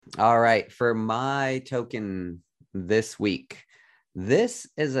All right, for my token this week, this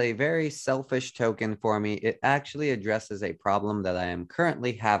is a very selfish token for me. It actually addresses a problem that I am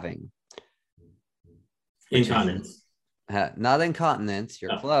currently having, which is Incontinence. not incontinence,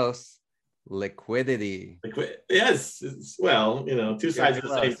 you're Oh, close, liquidity. yes. Well, two You're sides of the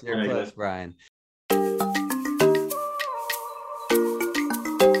same close, you're coin, I close, guess. Brian.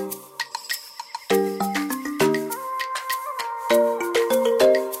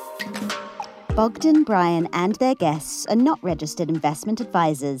 Bogdan, Brian, and their guests are not registered investment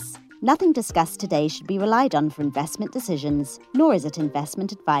advisors. Nothing discussed today should be relied on for investment decisions, nor is it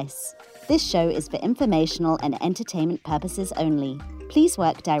investment advice. This show is for informational and entertainment purposes only. Please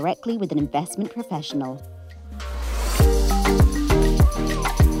work directly with an investment professional.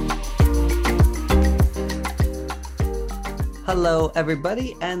 Hello,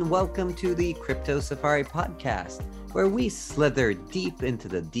 everybody, and welcome to the Crypto Safari podcast, where we slither deep into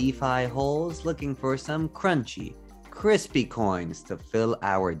the DeFi holes looking for some crunchy, crispy coins to fill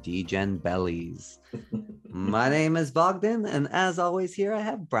our degen bellies. My name is Bogdan, and as always, here I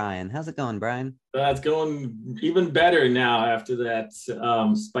have Brian. How's it going, Brian? It's going even better now after that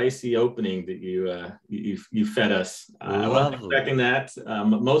spicy opening that you fed us. I wasn't Lovely. expecting that.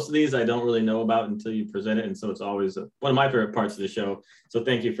 Most of these I don't really know about until you present it, and so it's always one of my favorite parts of the show. So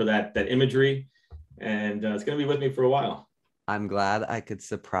thank you for that imagery, and it's going to be with me for a while. I'm glad I could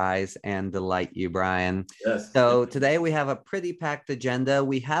surprise and delight you, Brian. Yes. So today we have a pretty packed agenda.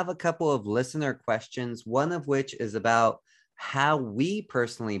 We have a couple of listener questions, one of which is about how we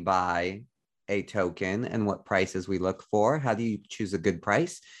personally buy a token and what prices we look for. How do you choose a good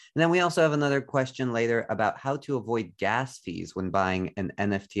price? And then we also have another question later about how to avoid gas fees when buying an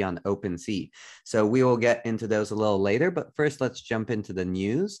NFT on OpenSea. So we will get into those a little later, but first let's jump into the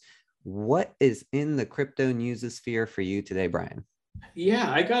news. What is in the crypto newsosphere for you today, Brian?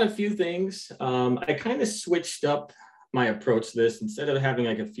 Yeah, I got a few things. I kind of switched up my approach to this. Instead of having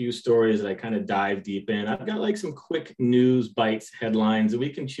like a few stories that I kind of dive deep in, I've got like some quick news bites, headlines that we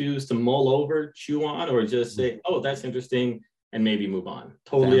can choose to mull over, chew on, or just say, oh, that's interesting, and maybe move on.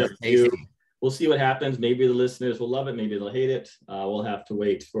 Totally Sounds up to you. tasty. We'll see what happens. Maybe the listeners will love it. Maybe they'll hate it. We'll have to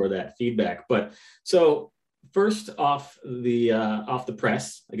wait for that feedback. But so first off the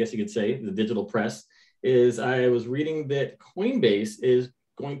press, I guess you could say, the digital press, is I was reading that Coinbase is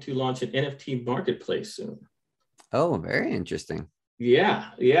going to launch an NFT marketplace soon. Oh, very interesting. Yeah.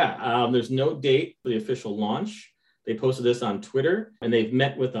 There's no date for the official launch. They posted this on Twitter, and they've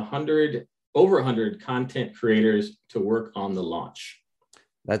met with over 100 content creators to work on the launch.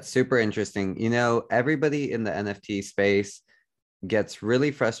 That's super interesting. You know, everybody in the NFT space gets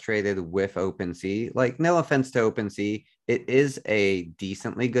really frustrated with OpenSea. Like, no offense to OpenSea, it is a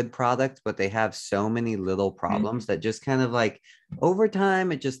decently good product, but they have so many little problems that just kind of like over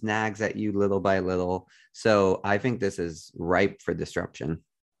time, it just nags at you little by little. So I think this is ripe for disruption.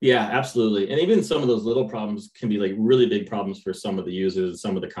 Yeah, absolutely. And even some of those little problems can be like really big problems for some of the users,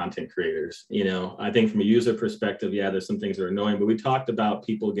 some of the content creators. I think from a user perspective, yeah, there's some things that are annoying, but we talked about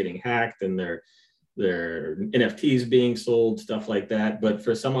people getting hacked and their NFTs being sold, stuff like that. But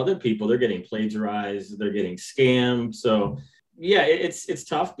for some other people, they're getting plagiarized, they're getting scammed. So yeah, it's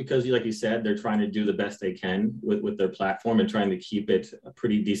tough because, like you said, they're trying to do the best they can with their platform and trying to keep it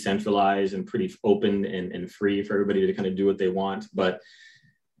pretty decentralized and pretty open and free for everybody to kind of do what they want. But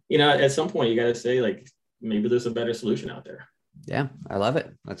at some point, you got to say, like, maybe there's a better solution out there. Yeah, I love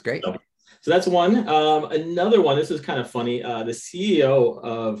it. That's great. So that's one. Another one, this is kind of funny. The CEO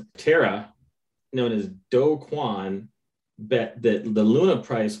of Terra, known as Do Kwon, bet that the Luna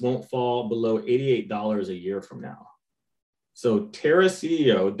price won't fall below $88 a year from now. So Terra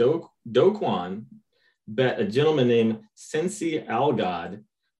CEO Do Kwon bet a gentleman named Sensi Algod,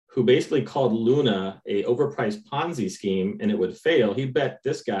 who basically called Luna a overpriced Ponzi scheme and it would fail. He bet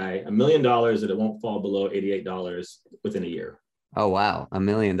this guy $1 million that it won't fall below $88 within a year. Oh, wow. $1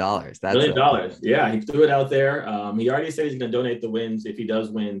 million. That's $1 million. Yeah, he threw it out there. He already said he's going to donate the wins if he does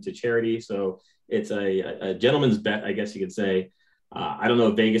win to charity. So it's a gentleman's bet, I guess you could say. I don't know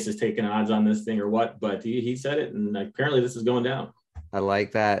if Vegas is taking odds on this thing or what, but he said it, and apparently this is going down. I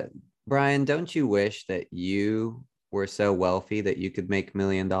like that. Brian, don't you wish that you were so wealthy that you could make $1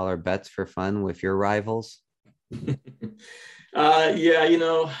 million bets for fun with your rivals? Yeah,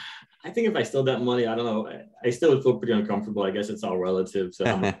 I think if I still had that money, I don't know, I still would feel pretty uncomfortable. I guess it's all relative to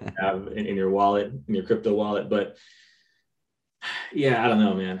how much you have in your wallet, in your crypto wallet. But yeah, I don't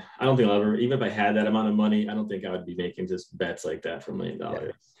know, man. I don't think I'll ever, even if I had that amount of money, I don't think I would be making just bets like that for $1 million.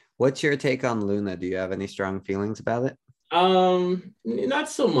 Yeah. What's your take on Luna? Do you have any strong feelings about it? Not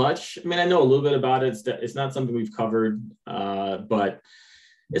so much. I mean, I know a little bit about it. It's not something we've covered, but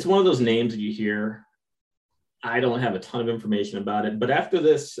it's one of those names that you hear. I don't have a ton of information about it, but after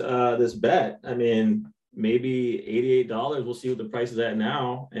this this bet, I mean, maybe $88. We'll see what the price is at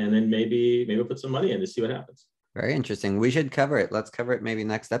now, and then maybe we'll put some money in to see what happens. Very interesting. We should cover it. Let's cover it maybe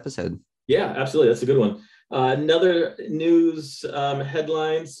next episode. Yeah, absolutely. That's a good one. Another news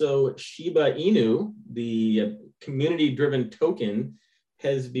headline. So Shiba Inu, the community-driven token,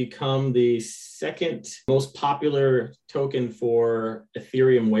 has become the second most popular token for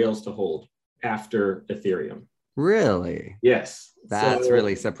Ethereum whales to hold after Ethereum. Really? Yes. That's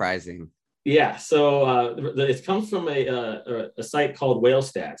really surprising. Yeah. So it comes from a site called Whale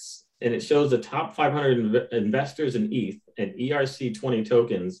Stats, and it shows the top 500 investors in ETH and ERC20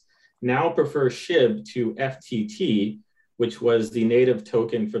 tokens now prefer SHIB to FTT, which was the native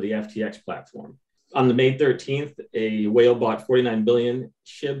token for the FTX platform. On the May 13th, a whale bought 49 billion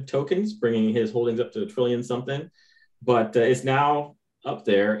SHIB tokens, bringing his holdings up to $1 trillion something. But it's now up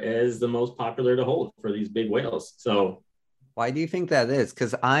there as the most popular to hold for these big whales. So why do you think that is?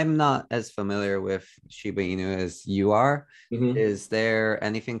 Because I'm not as familiar with Shiba Inu as you are. Mm-hmm. Is there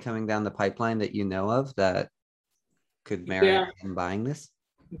anything coming down the pipeline that you know of that could merit in buying this?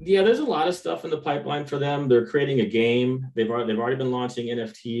 Yeah, there's a lot of stuff in the pipeline for them. They're creating a game. They've already been launching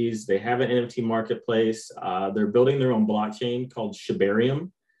NFTs. They have an NFT marketplace. They're building their own blockchain called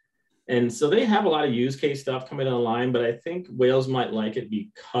Shibarium. And so they have a lot of use case stuff coming online, but I think whales might like it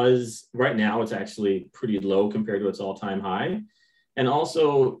because right now it's actually pretty low compared to its all-time high. And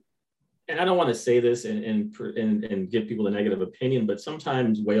also, and I don't want to say this and give people a negative opinion, but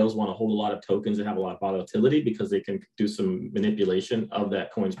sometimes whales want to hold a lot of tokens that have a lot of volatility because they can do some manipulation of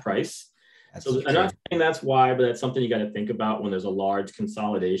that coin's price. So I'm not saying that's why, but that's something you got to think about when there's a large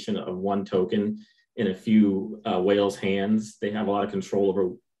consolidation of one token in a few whales' hands. They have a lot of control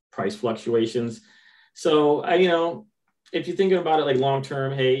over price fluctuations. So, if you're thinking about it like long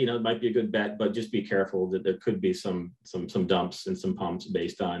term, hey, it might be a good bet, but just be careful that there could be some dumps and some pumps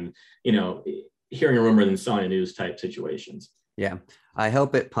based on, hearing a rumor and selling a news type situations. Yeah, I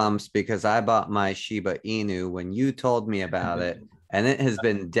hope it pumps because I bought my Shiba Inu when you told me about it, and it has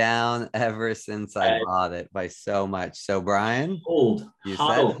been down ever since I bought it by so much. So Brian, you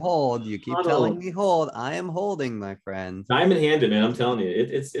said hold. You keep telling me hold. I am holding, my friend. Diamond handed, man. I'm telling you,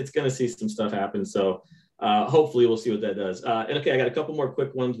 it's going to see some stuff happen. So hopefully we'll see what that does. And okay, I got a couple more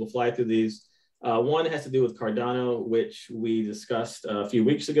quick ones. We'll fly through these. One has to do with Cardano, which we discussed a few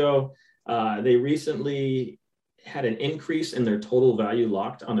weeks ago. They recently had an increase in their total value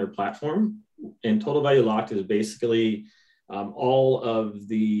locked on their platform. And total value locked is basically all of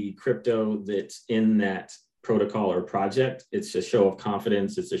the crypto that's in that protocol or project. It's a show of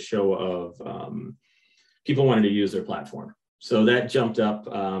confidence. It's a show of people wanting to use their platform. So that jumped up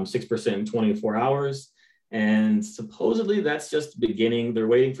 6% in 24 hours. And supposedly that's just the beginning. They're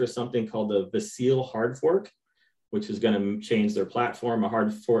waiting for something called the Vasile hard fork, which is going to change their platform. A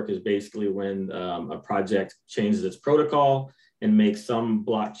hard fork is basically when a project changes its protocol and makes some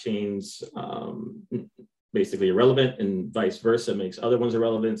blockchains basically irrelevant, and vice versa, makes other ones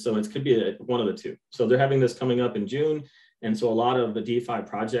irrelevant. So it could be one of the two. So they're having this coming up in June. And so a lot of the DeFi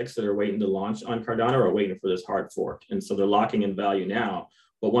projects that are waiting to launch on Cardano are waiting for this hard fork. And so they're locking in value now.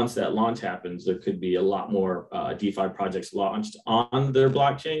 But once that launch happens, there could be a lot more DeFi projects launched on their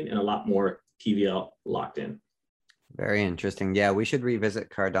blockchain and a lot more TVL locked in. Very interesting. Yeah, we should revisit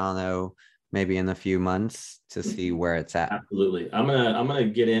Cardano maybe in a few months to see where it's at. Absolutely. I'm gonna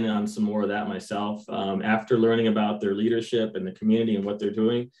get in on some more of that myself. After learning about their leadership and the community and what they're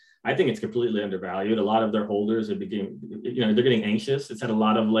doing, I think it's completely undervalued. A lot of their holders are they're getting anxious. It's had a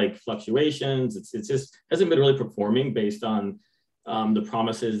lot of like fluctuations. It's just hasn't been really performing based on the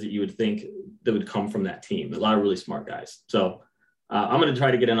promises that you would think that would come from that team. A lot of really smart guys. So I'm going to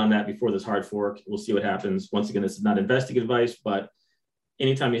try to get in on that before this hard fork. We'll see what happens. Once again, this is not investing advice, but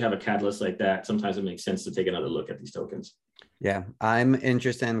anytime you have a catalyst like that, sometimes it makes sense to take another look at these tokens. Yeah, I'm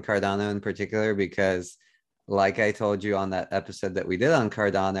interested in Cardano in particular because, like I told you on that episode that we did on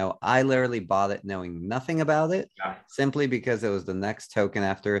Cardano, I literally bought it knowing nothing about it, simply because it was the next token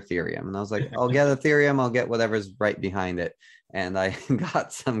after Ethereum. And I was like, I'll get Ethereum, I'll get whatever's right behind it. And I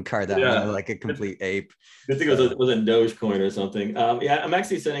got some Cardano, like a complete ape. Good thing it wasn't Dogecoin or something. Yeah, I'm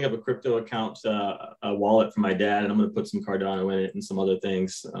actually setting up a crypto account, a wallet for my dad, and I'm going to put some Cardano in it and some other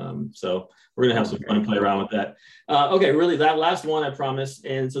things. So we're going to have some fun and play around with that. Okay, really, that last one, I promise.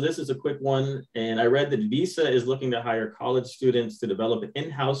 And so this is a quick one. And I read that Visa is looking to hire college students to develop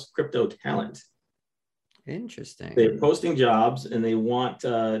in-house crypto talent. Interesting. They're posting jobs and they want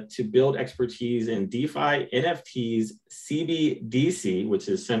to build expertise in DeFi, NFTs, CBDC, which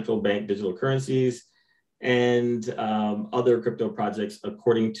is central bank digital currencies, and other crypto projects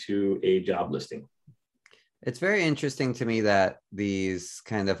according to a job listing. It's very interesting to me that these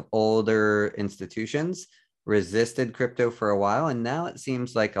kind of older institutions resisted crypto for a while, and now it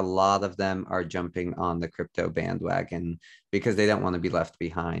seems like a lot of them are jumping on the crypto bandwagon because they don't want to be left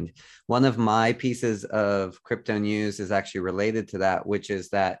behind. One of my pieces of crypto news is actually related to that, which is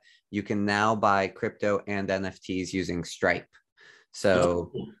that you can now buy crypto and NFTs using Stripe.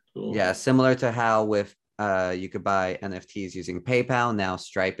 So cool. Yeah, similar to how with you could buy NFTs using PayPal. Now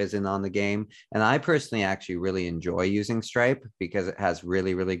Stripe is in on the game. And I personally actually really enjoy using Stripe because it has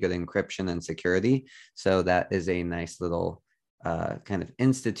really, really good encryption and security. So that is a nice little kind of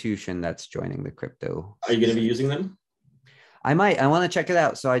institution that's joining the crypto. Are you going to be using them? I might. I want to check it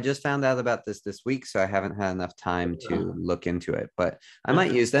out. So I just found out about this week, so I haven't had enough time to look into it. But I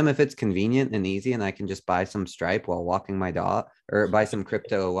might use them if it's convenient and easy, and I can just buy some Stripe while walking my dog, or buy some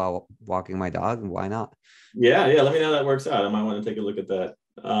crypto while walking my dog. Why not? Yeah. Let me know how that works out. I might want to take a look at that.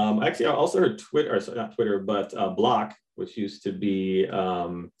 Actually, I also heard Twitter, or not Twitter, but Block, which used to be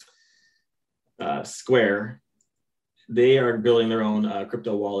Square. They are building their own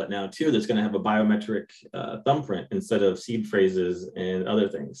crypto wallet now too. That's going to have a biometric thumbprint instead of seed phrases and other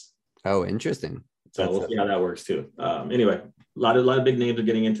things. Oh, interesting. So we'll see how that works too. Anyway, a lot of big names are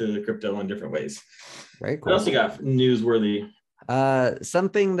getting into the crypto in different ways. Very cool. What else you got newsworthy?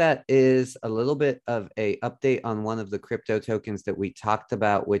 Something that is a little bit of a update on one of the crypto tokens that we talked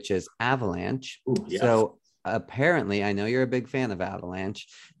about, which is Avalanche. Ooh, yes. So apparently, I know you're a big fan of Avalanche.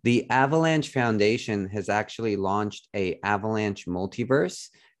 The Avalanche Foundation has actually launched a Avalanche Multiverse,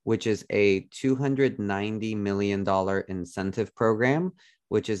 which is a $290 million incentive program,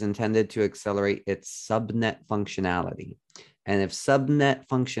 which is intended to accelerate its subnet functionality. And if subnet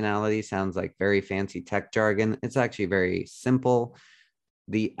functionality sounds like very fancy tech jargon, it's actually very simple.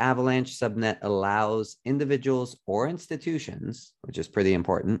 The Avalanche subnet allows individuals or institutions, which is pretty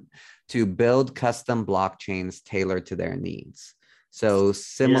important, to build custom blockchains tailored to their needs. So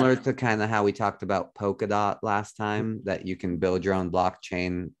similar to kind of how we talked about Polkadot last time, that you can build your own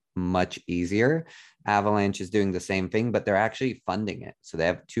blockchain much easier. Avalanche is doing the same thing, but they're actually funding it. So they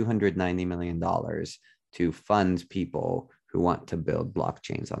have $290 million to fund people who want to build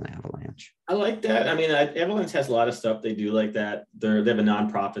blockchains on Avalanche. I like that. I mean, Avalanche has a lot of stuff they do like that. They have a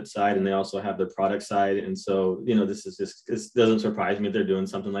nonprofit side and they also have their product side. And so, this doesn't surprise me if they're doing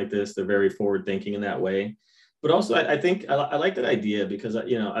something like this. They're very forward thinking in that way. But also, I think I like that idea because,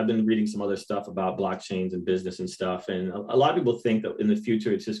 I've been reading some other stuff about blockchains and business and stuff. And a lot of people think that in the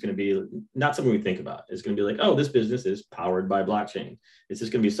future, it's just going to be not something we think about. It's going to be like, oh, this business is powered by blockchain. It's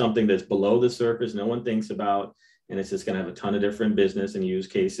just going to be something that's below the surface. No one thinks about. And it's just going to have a ton of different business and use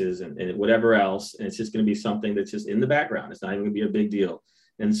cases and whatever else. And it's just going to be something that's just in the background. It's not even going to be a big deal.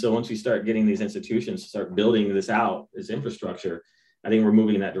 And so once we start getting these institutions to start building this out, this infrastructure, I think we're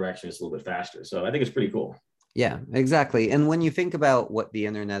moving in that direction just a little bit faster. So I think it's pretty cool. Yeah, exactly. And when you think about what the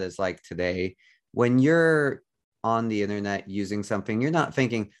internet is like today, when you're on the internet using something, you're not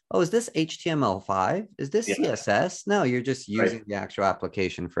thinking, oh, is this HTML5? Is this CSS? No, you're just using the actual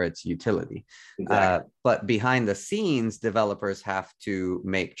application for its utility. Exactly. But behind the scenes, developers have to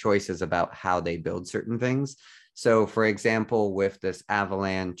make choices about how they build certain things. So for example, with this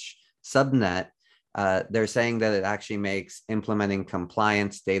Avalanche subnet, they're saying that it actually makes implementing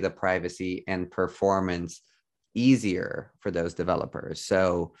compliance, data privacy, and performance easier for those developers.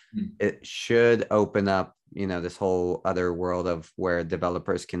 So it should open up, this whole other world of where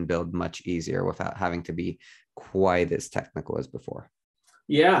developers can build much easier without having to be quite as technical as before.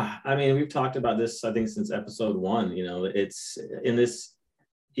 Yeah. I mean, we've talked about this, I think, since episode 1. It's in this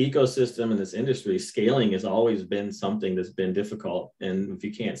ecosystem in this industry, scaling has always been something that's been difficult. And if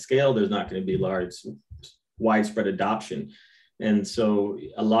you can't scale, there's not going to be widespread adoption. And so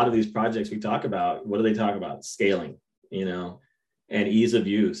a lot of these projects we talk about, what do they talk about? Scaling, and ease of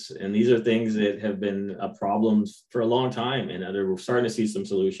use. And these are things that have been problems for a long time. And we're starting to see some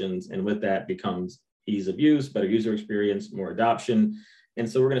solutions. And with that becomes ease of use, better user experience, more adoption. And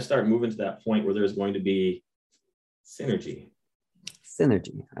so we're going to start moving to that point where there's going to be synergy.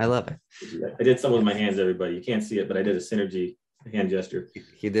 Synergy. I love it. I did some with my hands, everybody. You can't see it, but I did a synergy hand gesture.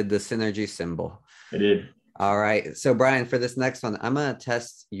 He did the synergy symbol. I did. All right. So Brian, for this next one, I'm going to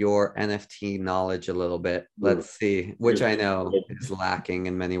test your NFT knowledge a little bit. Let's see, which I know is lacking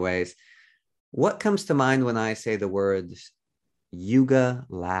in many ways. What comes to mind when I say the word Yuga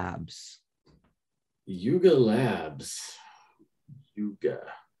Labs? Yuga Labs. Yuga.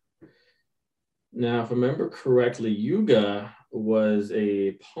 Now, if I remember correctly, Yuga was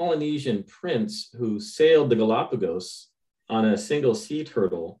a Polynesian prince who sailed the Galapagos on a single sea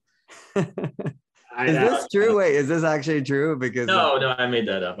turtle. Is this true? Wait, is this actually true? Because no, I made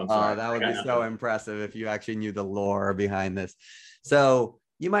that up. I'm sorry. that would be so impressive if you actually knew the lore behind this. So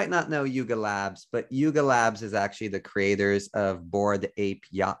you might not know Yuga Labs, but Yuga Labs is actually the creators of Bored Ape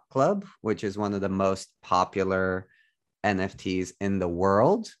Yacht Club, which is one of the most popular NFTs in the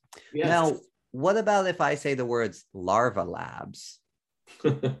world. Yes. Now, what about if I say the words Larva Labs?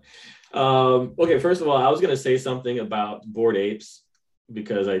 Okay, first of all, I was going to say something about Bored Apes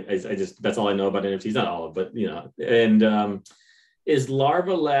because I just, that's all I know about NFTs, not all of, but you know, and is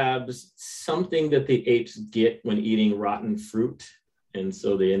Larva Labs something that the apes get when eating rotten fruit? And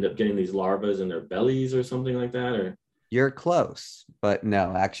so they end up getting these larvas in their bellies or something like that? Or you're close, but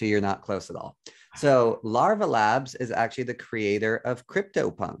no, actually you're not close at all. So Larva Labs is actually the creator of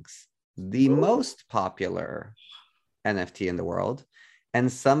CryptoPunks, the most popular NFT in the world. And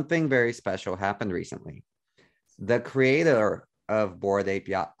something very special happened recently. The creator of Bored Ape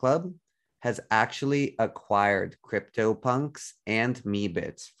Yacht Club has actually acquired CryptoPunks and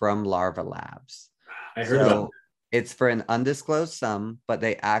Meebits from Larva Labs. I heard about that. It's for an undisclosed sum, but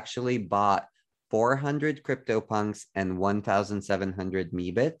they actually bought 400 CryptoPunks and 1,700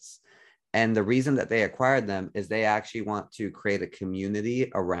 Meebits. And the reason that they acquired them is they actually want to create a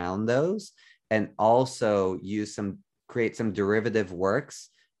community around those and also create some derivative works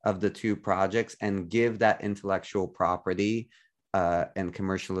of the two projects and give that intellectual property and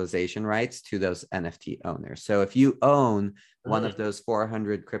commercialization rights to those NFT owners. So if you own one of those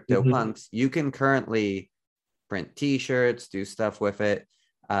 400 CryptoPunks, you can currently print t-shirts, do stuff with it.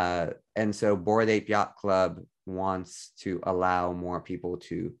 And so Bored Ape Yacht Club wants to allow more people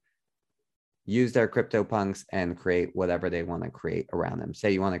to use their CryptoPunks and create whatever they want to create around them.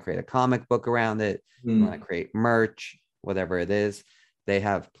 Say you want to create a comic book around it, you want to create merch, whatever it is, they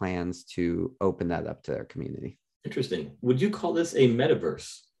have plans to open that up to their community. Interesting. Would you call this a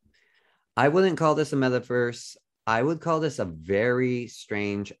metaverse? I wouldn't call this a metaverse. I would call this a very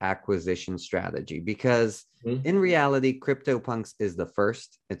strange acquisition strategy because in reality, CryptoPunks is the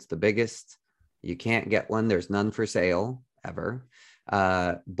first. It's the biggest. You can't get one. There's none for sale ever.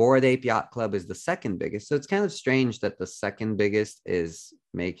 Bored Ape Yacht Club is the second biggest. So it's kind of strange that the second biggest is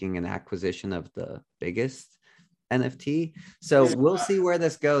making an acquisition of the biggest NFT. So we'll see where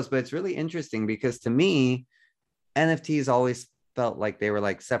this goes. But it's really interesting because to me, NFTs always felt like they were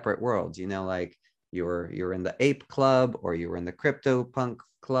like separate worlds, you know, like you're in the Ape Club or you were in the CryptoPunk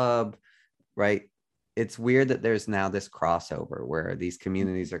Club, right? It's weird that there's now this crossover where these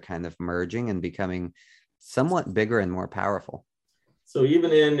communities are kind of merging and becoming somewhat bigger and more powerful. So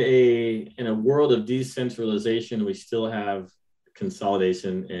even in a world of decentralization, we still have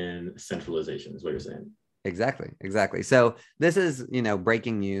consolidation and centralization is what you're saying. Exactly. So this is, you know,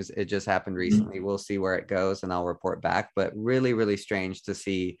 breaking news. It just happened recently. We'll see where it goes and I'll report back, but really, really strange to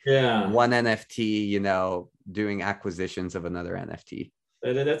see one NFT, you know, doing acquisitions of another NFT.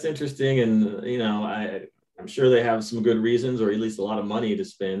 That's interesting. And, you know, I'm sure they have some good reasons or at least a lot of money to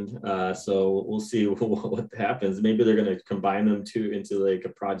spend. So we'll see what happens. Maybe they're going to combine them into like a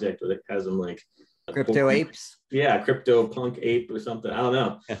project that has them like crypto apes. Yeah, CryptoPunk ape or something. I don't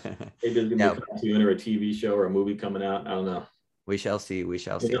know. Maybe there's gonna be a cartoon or a TV show or a movie coming out. I don't know. We shall see. We'll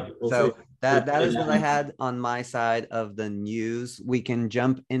We'll so see. that is what I had on my side of the news. We can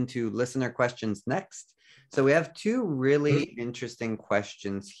jump into listener questions next. So we have two really interesting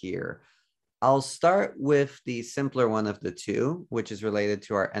questions here. I'll start with the simpler one of the two, which is related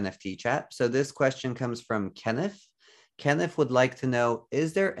to our NFT chat. So this question comes from Kenneth. Kenneth would like to know,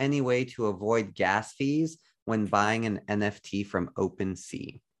 is there any way to avoid gas fees when buying an NFT from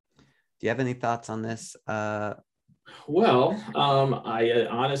OpenSea? Do you have any thoughts on this? Well, I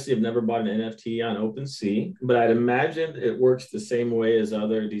honestly have never bought an NFT on OpenSea, but I'd imagine it works the same way as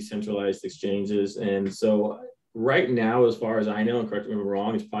other decentralized exchanges. And so right now, as far as I know, and correct me if I'm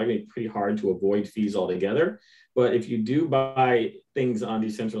wrong, it's probably pretty hard to avoid fees altogether. But if you do buy things on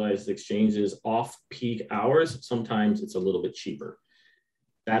decentralized exchanges off peak hours, sometimes it's a little bit cheaper.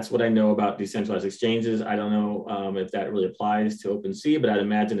 That's what I know about decentralized exchanges. I don't know if that really applies to OpenSea, but I'd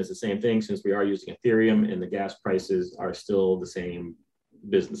imagine it's the same thing since we are using Ethereum and the gas prices are still the same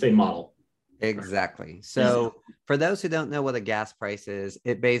business, same model. Exactly. So for those who don't know what a gas price is,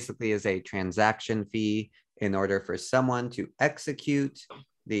 it basically is a transaction fee in order for someone to execute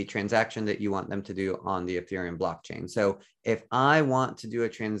the transaction that you want them to do on the Ethereum blockchain. So if I want to do a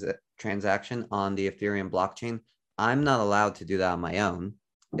transaction on the Ethereum blockchain, I'm not allowed to do that on my own.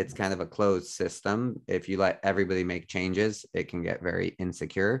 It's kind of a closed system. If you let everybody make changes, it can get very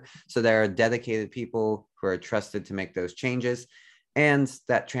insecure. So there are dedicated people who are trusted to make those changes. And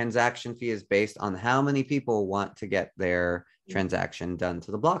that transaction fee is based on how many people want to get their transaction done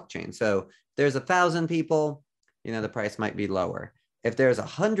to the blockchain. So there's 1,000 people, the price might be lower. If there's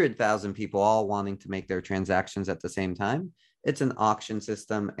 100,000 people all wanting to make their transactions at the same time, it's an auction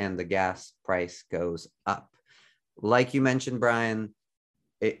system and the gas price goes up. Like you mentioned, Brian,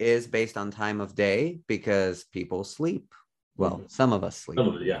 it is based on time of day because people sleep. Well, some of us sleep.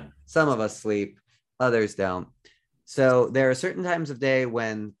 Some of us sleep, others don't. So there are certain times of day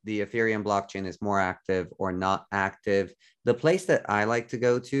when the Ethereum blockchain is more active or not active. The place that I like to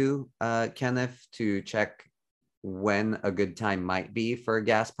go to, Kenneth, to check when a good time might be for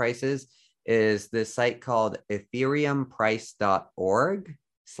gas prices is this site called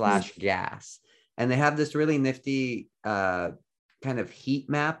ethereumprice.org/gas. And they have this really nifty kind of heat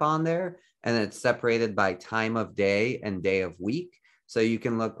map on there, and it's separated by time of day and day of week. So you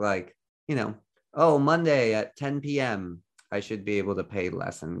can look like, oh, Monday at 10 p.m., I should be able to pay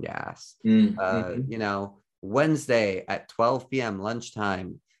less in gas. Wednesday at 12 p.m.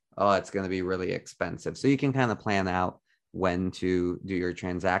 lunchtime, oh, it's going to be really expensive. So you can kind of plan out when to do your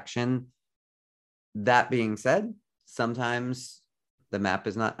transaction. That being said, sometimes the map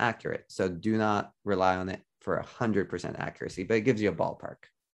is not accurate. So do not rely on it for 100% accuracy, but it gives you a ballpark.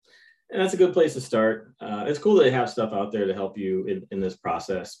 And that's a good place to start. It's cool that they have stuff out there to help you in this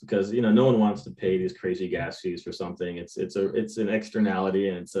process because no one wants to pay these crazy gas fees for something. It's an externality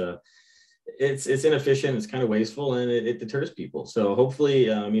and it's inefficient. It's kind of wasteful and it deters people. So hopefully,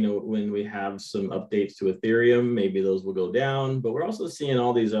 when we have some updates to Ethereum, maybe those will go down. But we're also seeing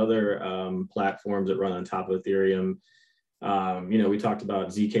all these other platforms that run on top of Ethereum. We talked about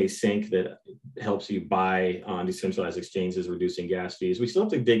ZK Sync that helps you buy on decentralized exchanges, reducing gas fees. We still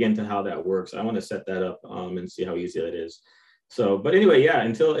have to dig into how that works. I want to set that up and see how easy that is. So, but anyway, yeah,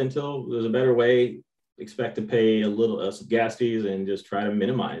 until there's a better way, expect to pay a little some gas fees and just try to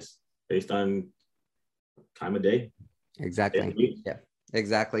minimize based on time of day. Exactly. Yeah,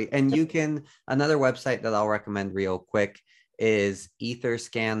 exactly. And you can, another website that I'll recommend real quick is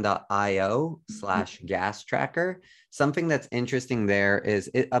etherscan.io/gas tracker. Something that's interesting there is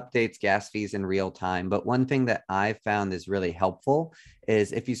it updates gas fees in real time. But one thing that I found is really helpful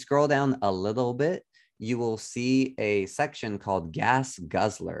is if you scroll down a little bit, you will see a section called gas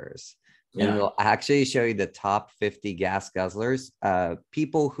guzzlers. Yeah. And it'll actually show you the top 50 gas guzzlers,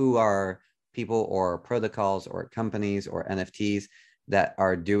 people or protocols or companies or NFTs that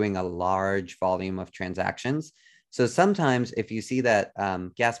are doing a large volume of transactions. So sometimes if you see that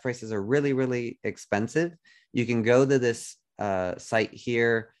gas prices are really, really expensive, you can go to this site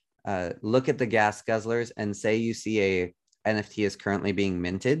here, look at the gas guzzlers and say you see a NFT is currently being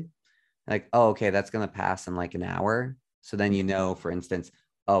minted. Like, oh, okay, that's going to pass in like an hour. So then for instance,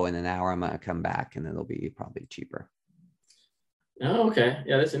 oh, in an hour, I'm going to come back and it'll be probably cheaper. Oh, okay.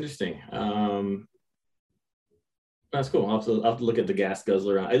 Yeah, that's interesting. That's cool. I'll have to look at the gas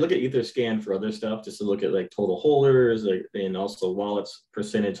guzzler. I look at Etherscan for other stuff, just to look at like total holders and also wallets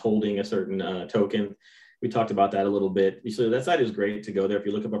percentage holding a certain token. We talked about that a little bit. So that site is great to go there. If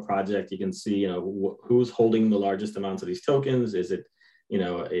you look up a project, you can see who's holding the largest amounts of these tokens. Is it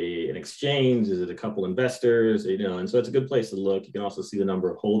an exchange? Is it a couple investors? And so it's a good place to look. You can also see the number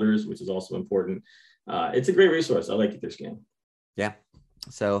of holders, which is also important. It's a great resource. I like Etherscan. Yeah.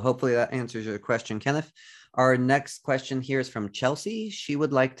 So hopefully that answers your question, Kenneth. Our next question here is from Chelsea. She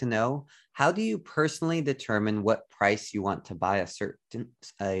would like to know, how do you personally determine what price you want to buy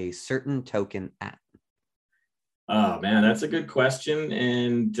a certain token at? Oh man, that's a good question.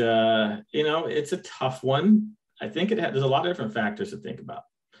 And, it's a tough one. I think there's a lot of different factors to think about.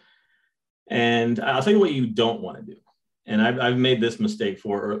 And I'll tell you what you don't want to do. And I've made this mistake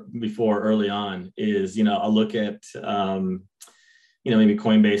before early on is, I'll look at, maybe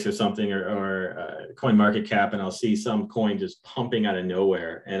Coinbase or something or Coin Market Cap, and I'll see some coin just pumping out of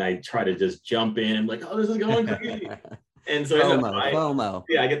nowhere. And I try to just jump in and like, oh, this is going crazy. And so FOMO.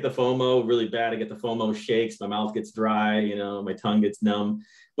 Yeah, I get the FOMO really bad. I get the FOMO shakes. My mouth gets dry, my tongue gets numb.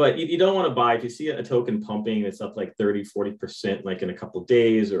 But you don't want to buy, if you see a token pumping, it's up like 30, 40%, like in a couple of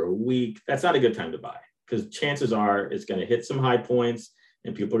days or a week, that's not a good time to buy because chances are it's going to hit some high points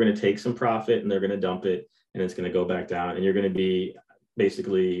and people are going to take some profit and they're going to dump it and it's going to go back down and you're going to be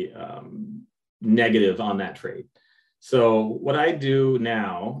basically negative on that trade. So what I do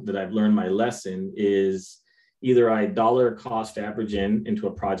now that I've learned my lesson is either I dollar cost average into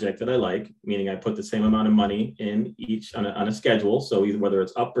a project that I like, meaning I put the same amount of money in each on a schedule. So either whether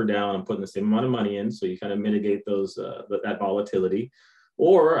it's up or down, I'm putting the same amount of money in. So you kind of mitigate that volatility.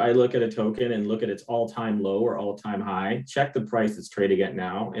 Or I look at a token and look at its all-time low or all-time high, check the price it's trading at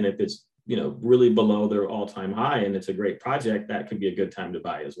now. And if it's really below their all-time high and it's a great project, that could be a good time to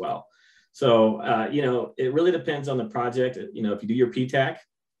buy as well. So, it really depends on the project. If you do your PTAC,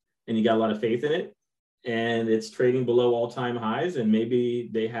 and you got a lot of faith in it, and it's trading below all-time highs, and maybe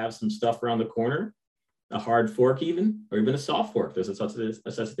they have some stuff around the corner, a hard fork even, or even a soft fork. There's such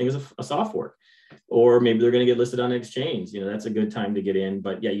a thing as a soft fork. Or maybe they're going to get listed on an exchange. That's a good time to get in.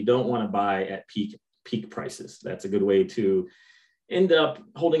 But yeah, you don't want to buy at peak prices. That's a good way to end up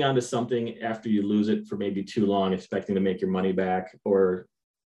holding on to something after you lose it for maybe too long, expecting to make your money back, or,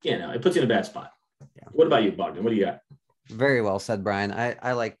 it puts you in a bad spot. Yeah. What about you, Bogdan? What do you got? Very well said, Brian.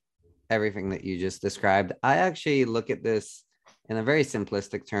 I like everything that you just described. I actually look at this in a very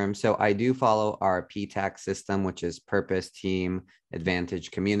simplistic term. So I do follow our PTAC system, which is purpose, team,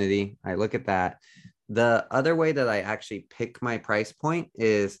 advantage, community. I look at that. The other way that I actually pick my price point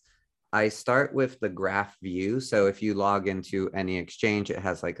is I start with the graph view. So if you log into any exchange, it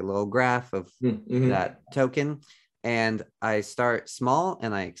has like a little graph of that token. And I start small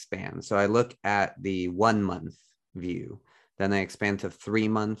and I expand. So I look at the 1 month view, then I expand to 3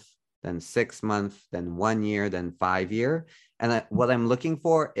 month, then 6 month, then 1 year, then 5 year. And what I'm looking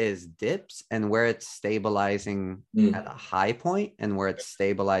for is dips and where it's stabilizing at a high point and where it's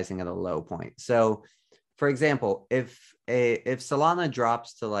stabilizing at a low point. So for example, if Solana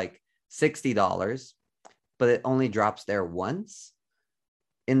drops to like $60, but it only drops there once,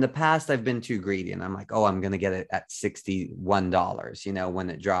 in the past, I've been too greedy and I'm like, oh, I'm going to get it at $61, when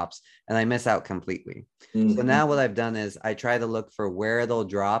it drops, and I miss out completely. So now what I've done is I try to look for where it'll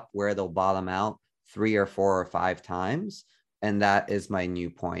drop, where it'll bottom out 3 or 4 or 5 times. And that is my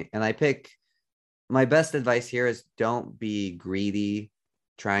new point. And my best advice here is don't be greedy,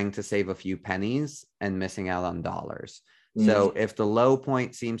 trying to save a few pennies and missing out on dollars. So if the low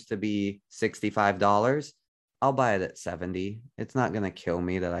point seems to be $65, I'll buy it at 70. It's not going to kill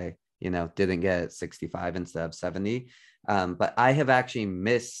me that I, didn't get it at 65 instead of 70. But I have actually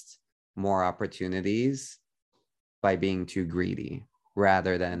missed more opportunities by being too greedy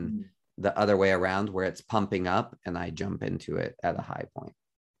rather than the other way around where it's pumping up and I jump into it at a high point.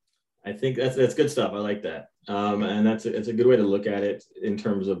 I think that's good stuff. I like that. And it's a good way to look at it in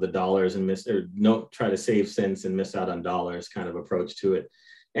terms of the dollars and try to save cents and miss out on dollars kind of approach to it.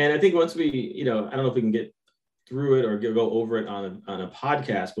 And I think once we, I don't know if we can get through it or go over it on a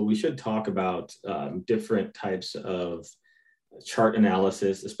podcast, but we should talk about different types of chart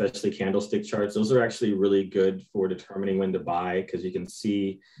analysis, especially candlestick charts. Those are actually really good for determining when to buy, because you can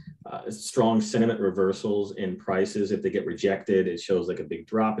see strong sentiment reversals in prices. If they get rejected, it shows like a big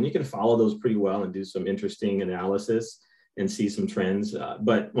drop, and you can follow those pretty well and do some interesting analysis and see some trends.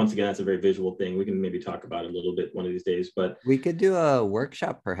 But once again, that's a very visual thing. We can maybe talk about it a little bit one of these days, but we could do a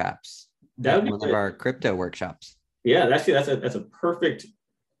workshop perhaps. That would be one of our crypto workshops. Yeah, actually that's a perfect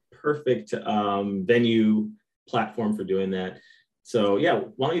venue platform for doing that. So yeah,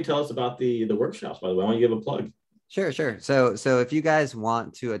 why don't you tell us about the workshops, by the way? Why don't you give a plug? Sure. So if you guys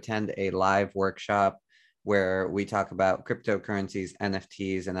want to attend a live workshop where we talk about cryptocurrencies,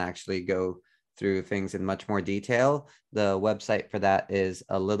 NFTs, and actually go through things in much more detail, the website for that is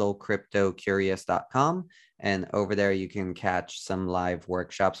alittle.cryptocurious.com. And over there, you can catch some live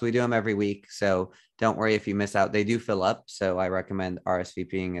workshops. We do them every week, so don't worry if you miss out. They do fill up, so I recommend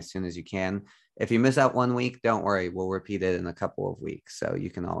RSVPing as soon as you can. If you miss out 1 week, don't worry. We'll repeat it in a couple of weeks, so you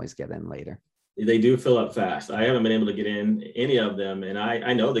can always get in later. They do fill up fast. I haven't been able to get in any of them, and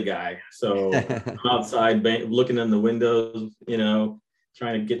I know the guy. So I'm outside looking in the windows,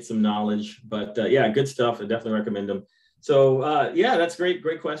 trying to get some knowledge. But yeah, good stuff. I definitely recommend them. So yeah, that's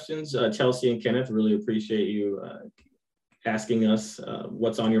great questions. Chelsea and Kenneth, really appreciate you asking us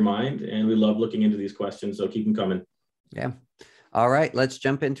what's on your mind. And we love looking into these questions, so keep them coming. Yeah. All right, let's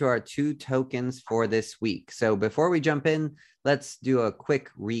jump into our 2 tokens for this week. So before we jump in, let's do a quick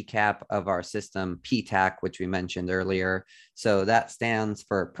recap of our system, PTAC, which we mentioned earlier. So that stands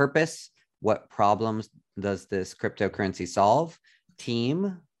for purpose. What problems does this cryptocurrency solve?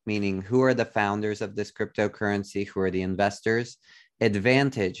 Team, meaning who are the founders of this cryptocurrency? Who are the investors?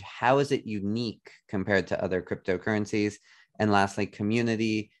 Advantage, how is it unique compared to other cryptocurrencies? And lastly,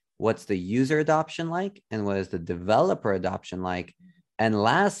 community, what's the user adoption like? And what is the developer adoption like? And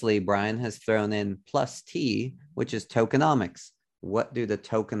lastly, Brian has thrown in plus T, which is tokenomics. What do the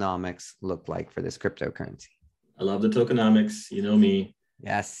tokenomics look like for this cryptocurrency? I love the tokenomics. You know me.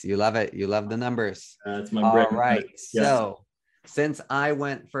 Yes, you love it. You love the numbers. That's my bread. All right. Yes. So since I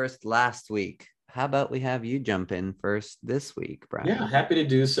went first last week, how about we have you jump in first this week, Brian? Yeah, happy to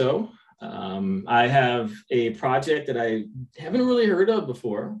do so. I have a project that I haven't really heard of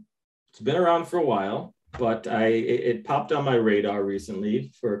before. It's been around for a while, but it popped on my radar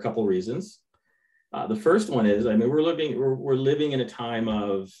recently for a couple reasons. The first one is, we're living in a time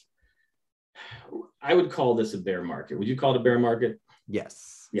of, I would call this a bear market. Would you call it a bear market?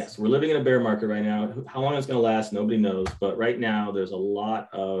 Yes. Yes, we're living in a bear market right now. How long it's going to last, nobody knows. But right now, there's a lot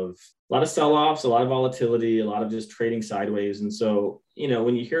of sell-offs, a lot of volatility, a lot of just trading sideways. And so,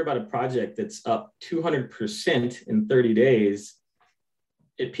 when you hear about a project that's up 200% in 30 days,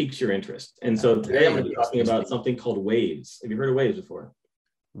 it piques your interest. And so today I'm going to be talking about something called Waves. Have you heard of Waves before?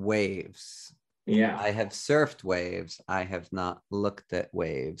 Waves. Yeah. I have surfed Waves. I have not looked at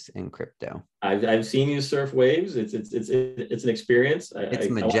Waves in crypto. I've seen you surf Waves. It's an experience. It's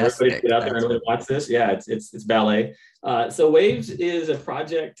majestic. I want everybody to get out there and really watch this. Yeah, it's ballet. So Waves is a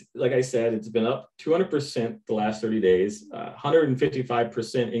project. Like I said, it's been up 200% the last 30 days.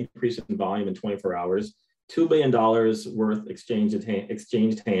 155% increase in volume in 24 hours. $2 billion worth exchanged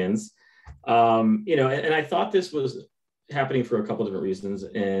hands. And I thought this was happening for a couple different reasons,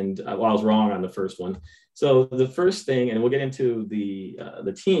 and I was wrong on the first one. So the first thing, and we'll get into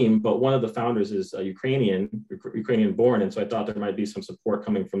the team, but one of the founders is a Ukrainian born, and so I thought there might be some support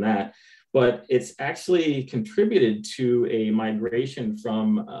coming from that. But it's actually contributed to a migration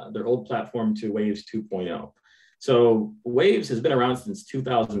from their old platform to Waves 2.0. So Waves has been around since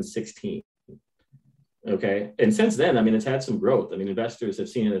 2016. Okay, and since then, it's had some growth. Investors have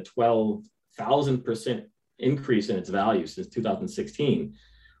seen a 12,000% increase in its value since 2016.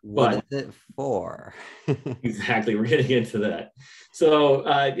 What is it for? Exactly, we're getting into that. So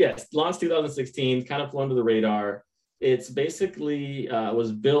yes, launched 2016, kind of flown to the radar. It's basically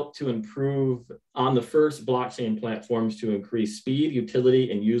was built to improve on the first blockchain platforms to increase speed,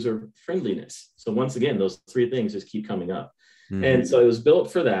 utility, and user friendliness. So once again, those three things just keep coming up. Mm-hmm. And so it was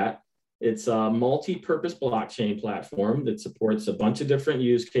built for that. It's a multi-purpose blockchain platform that supports a bunch of different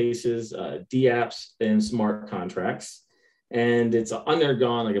use cases, dApps, and smart contracts. And it's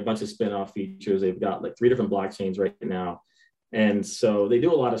undergone like a bunch of spin-off features. They've got like 3 different blockchains right now. And so they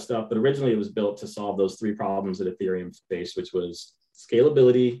do a lot of stuff, but originally it was built to solve those 3 problems that Ethereum faced, which was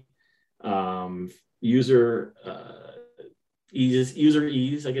scalability, user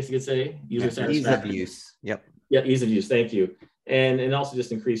ease, I guess you could say, user satisfaction. Ease of use, yep. Yeah, ease of use, thank you. And also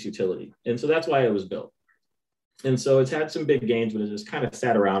just increase utility. And so that's why it was built. And so it's had some big gains, but it just kind of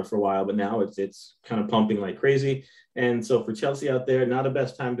sat around for a while, but now it's kind of pumping like crazy. And so for Chelsea out there, not the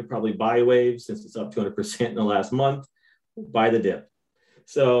best time to probably buy Waves since it's up 200% in the last month. Buy the dip.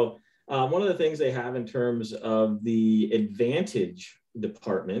 So one of the things they have in terms of the advantage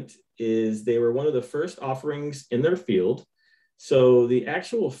department is they were one of the first offerings in their field. So the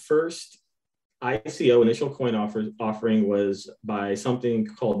actual first ICO, initial coin offering, was by something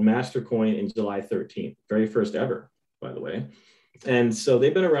called Mastercoin in July 13th, very first ever, by the way. And so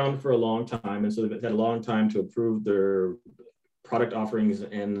they've been around for a long time. And so they've had a long time to improve their product offerings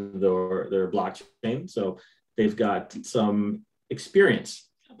and their blockchain. So they've got some experience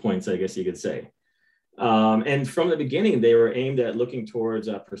points, I guess you could say. And from the beginning, they were aimed at looking towards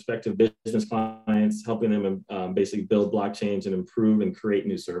prospective business clients, helping them basically build blockchains and improve and create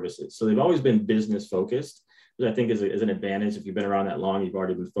new services. So they've always been business focused, which I think is an advantage. If you've been around that long, you've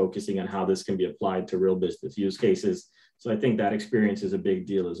already been focusing on how this can be applied to real business use cases. So I think that experience is a big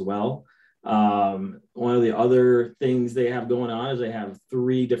deal as well. One of the other things they have going on is they have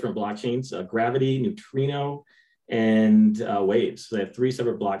 3 different blockchains, Gravity, Neutrino, and Waves. So they have 3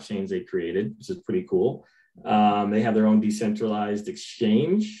 separate blockchains they created, which is pretty cool. They have their own decentralized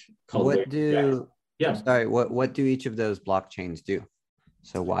exchange called what do each of those blockchains do?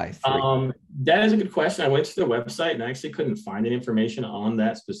 So why 3? That is a good question. I went to their website and I actually couldn't find any information on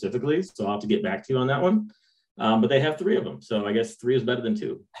that specifically. So I'll have to get back to you on that one. But they have 3 of them. So I guess 3 is better than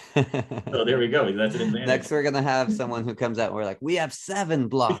 2. So there we go. That's an advantage. Next, we're going to have someone who comes out and we're like, we have 7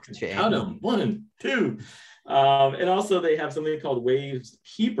 blockchains. Count them. 1, 2. And also they have something called Waves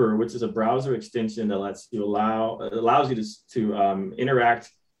Keeper, which is a browser extension that allows you to interact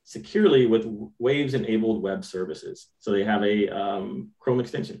securely with Waves enabled web services. So they have a Chrome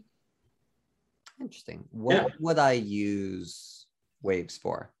extension. Interesting. What would I use Waves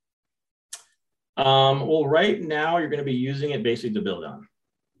for? Well, right now you're going to be using it basically to build on.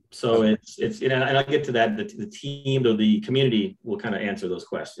 So it's and I'll get to that. The team or the community will kind of answer those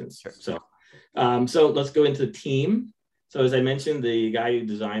questions. Sure. So let's go into the team. So as I mentioned, the guy who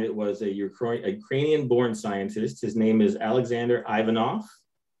designed it was a Ukrainian-born scientist. His name is Alexander Ivanov.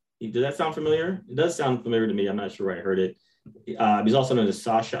 Does that sound familiar? It does sound familiar to me. I'm not sure where I heard it. He's also known as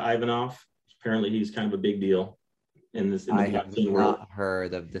Sasha Ivanov. Apparently, he's kind of a big deal in this. I have not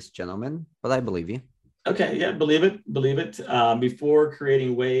heard of this gentleman, but I believe you. Okay, yeah, believe it. Before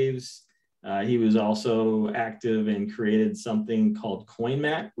creating Waves, he was also active and created something called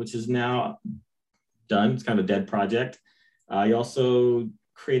CoinMat, which is now done. It's kind of a dead project. He also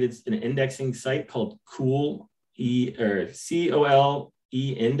created an indexing site called Cool COLE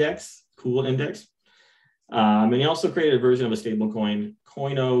index, cool index. And he also created a version of a stable coin,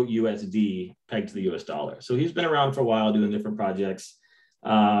 Coino USD, pegged to the US dollar. So he's been around for a while doing different projects.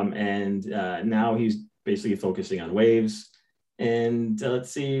 And now he's basically focusing on Waves. And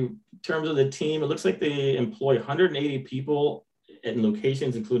let's see, in terms of the team, it looks like they employ 180 people in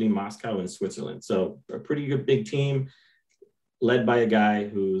locations, including Moscow and Switzerland. So a pretty good big team led by a guy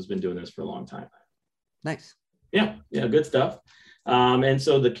who's been doing this for a long time. Nice. Yeah, good stuff. And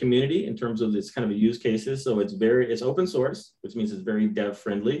so the community, in terms of this kind of a use cases, so it's open source, which means it's very dev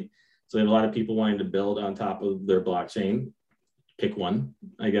friendly. So they have a lot of people wanting to build on top of their blockchain. Pick one,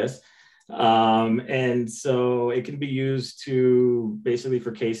 I guess. And so it can be used to basically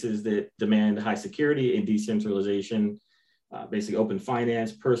for cases that demand high security and decentralization, basically open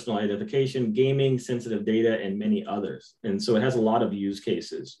finance, personal identification, gaming, sensitive data, and many others. And so it has a lot of use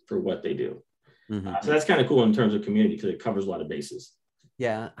cases for what they do. Mm-hmm. So that's kind of cool in terms of community because it covers a lot of bases.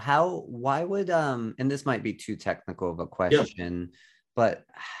 Yeah. Why would, and this might be too technical of a question, but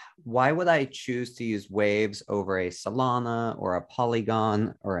why would I choose to use Waves over a Solana or a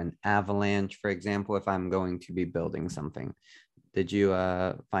Polygon or an Avalanche, for example, if I'm going to be building something? Did you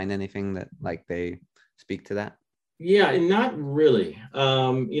find anything that like they speak to that? Yeah, and not really.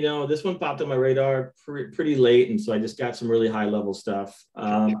 This one popped on my radar pretty late, and so I just got some really high level stuff.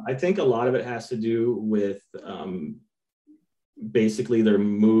 I think a lot of it has to do with basically their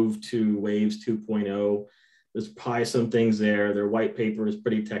move to Waves 2.0. There's probably some things there. Their white paper is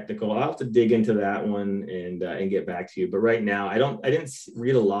pretty technical. I'll have to dig into that one and get back to you. But right now, I didn't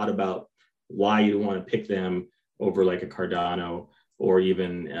read a lot about why you want to pick them over like a Cardano or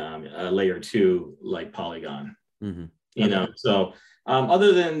even a layer 2 like Polygon. Mm-hmm. So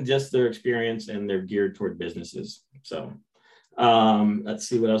other than just their experience and they're geared toward businesses. So let's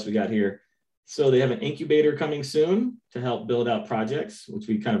see what else we got here. So they have an incubator coming soon to help build out projects, which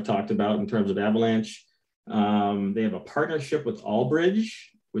we kind of talked about in terms of Avalanche. They have a partnership with Allbridge,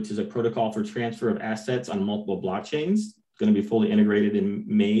 which is a protocol for transfer of assets on multiple blockchains. It's going to be fully integrated in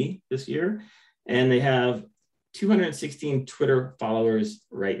May this year. And they have 216 Twitter followers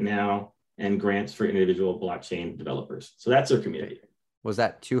right now and grants for individual blockchain developers. So that's their community. Was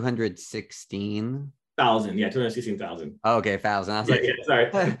that 216? 1,000, yeah, 216,000. Oh, okay, 1,000. I was sorry.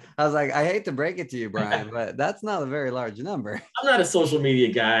 I was like, I hate to break it to you, Brian, but that's not a very large number. I'm not a social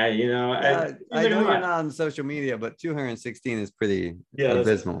media guy, I know you're not on social media, but 216 is pretty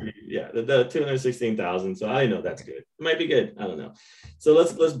abysmal. The 216,000. So I know that's good. It might be good. I don't know. So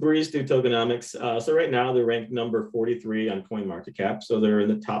let's breeze through tokenomics. So right now they're ranked number 43 on CoinMarketCap. So they're in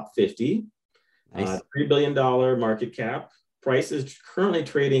the top 50. Nice. $3 billion market cap. Price is currently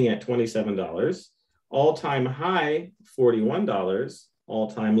trading at $27. All-time high, $41.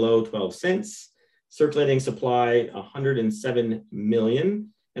 All-time low, 12 cents. Circulating supply, 107 million.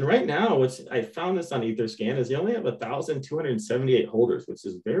 And right now, I found this on Etherscan, is they only have 1,278 holders, which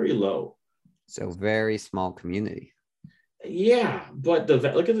is very low. So very small community. Yeah, but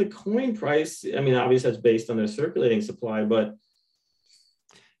look at the coin price. I mean, obviously that's based on their circulating supply, but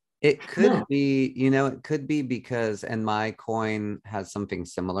it could be, it could be because, and my coin has something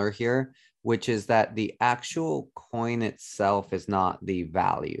similar here, which is that the actual coin itself is not the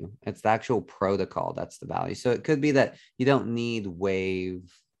value. It's the actual protocol that's the value. So it could be that you don't need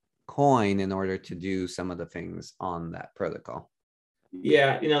Wave coin in order to do some of the things on that protocol.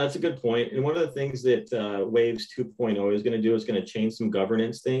 Yeah, that's a good point. And one of the things that Waves 2.0 is going to do is going to change some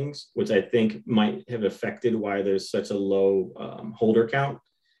governance things, which I think might have affected why there's such a low holder count.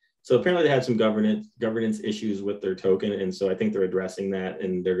 So apparently they had some governance issues with their token. And so I think they're addressing that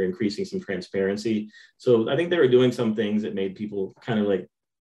and they're increasing some transparency. So I think they were doing some things that made people kind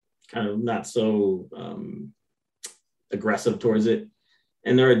of not so aggressive towards it.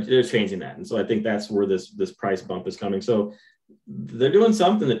 And they're changing that. And so I think that's where this price bump is coming. So they're doing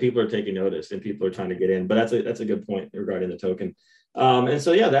something that people are taking notice and people are trying to get in, but that's a good point regarding the token. And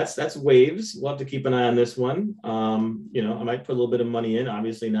so, yeah, that's Waves. We'll have to keep an eye on this one. I might put a little bit of money in,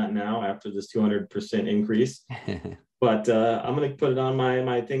 obviously not now after this 200% increase, but I'm going to put it on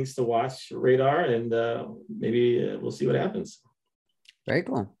my things to watch radar and maybe we'll see what happens. Very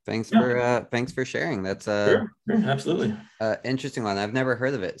cool. Thanks for sharing. That's sure, absolutely interesting one. I've never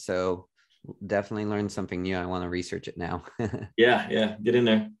heard of it. So definitely learned something new. I want to research it now. Yeah. Get in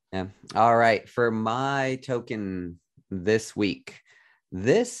there. Yeah. All right. For my token this week,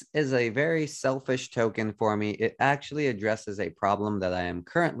 this is a very selfish token for me. It actually addresses a problem that I am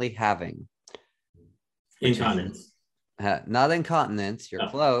currently having. Incontinence. Not incontinence. You're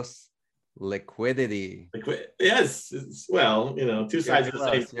close. Liquidity. Yes. Well, two sides of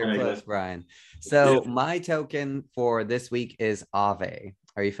the same coin, You're I close, guess. Brian. So my token for this week is Aave.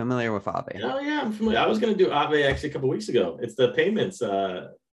 Are you familiar with Aave? Oh yeah, I'm familiar. I was going to do Aave actually a couple of weeks ago. It's the payments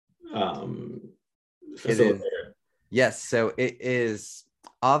facilitator. Yes. So it is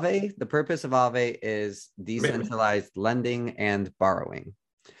Aave. The purpose of Aave is decentralized lending and borrowing.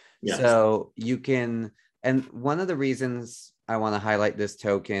 Yes. So you can, and one of the reasons I want to highlight this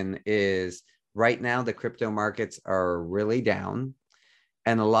token is right now the crypto markets are really down,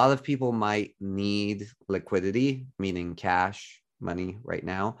 and a lot of people might need liquidity, meaning cash, money right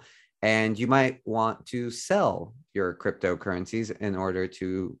now. And you might want to sell your cryptocurrencies in order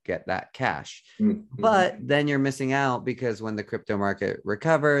to get that cash. Mm-hmm. But then you're missing out because when the crypto market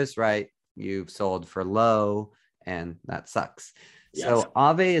recovers, right, you've sold for low and that sucks. Yes. So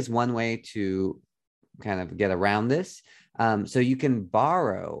Aave is one way to kind of get around this. So you can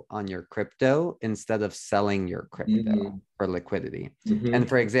borrow on your crypto instead of selling your crypto for liquidity. Mm-hmm. And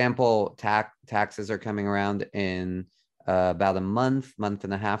for example, taxes are coming around in about a month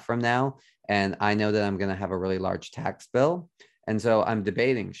and a half from now. And I know that I'm going to have a really large tax bill. And so I'm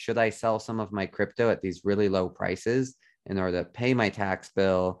debating, should I sell some of my crypto at these really low prices in order to pay my tax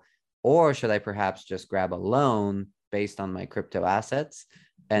bill? Or should I perhaps just grab a loan based on my crypto assets?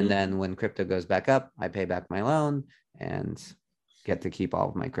 And then when crypto goes back up, I pay back my loan and get to keep all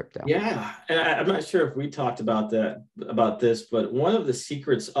of my crypto. Yeah. And I'm not sure if we talked about this, but one of the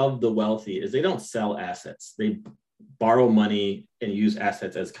secrets of the wealthy is they don't sell assets. They borrow money and use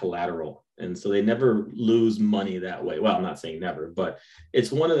assets as collateral. And so they never lose money that way. Well, I'm not saying never, but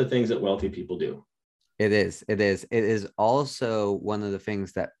it's one of the things that wealthy people do. It is. It is also one of the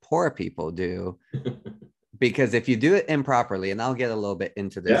things that poor people do. Because if you do it improperly, and I'll get a little bit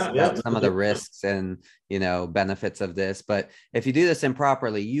into this about some of the risks and benefits of this, but if you do this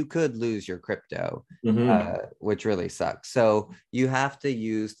improperly, you could lose your crypto, which really sucks. So you have to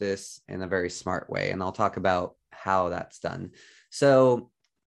use this in a very smart way, and I'll talk about how that's done. So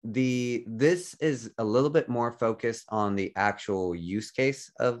this is a little bit more focused on the actual use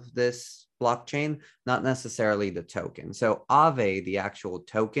case of this blockchain, not necessarily the token. So Aave, the actual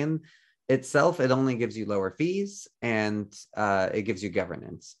token itself, it only gives you lower fees and it gives you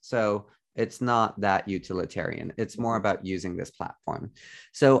governance. So it's not that utilitarian. It's more about using this platform.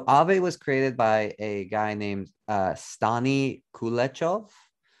 So Aave was created by a guy named Stani Kulechov,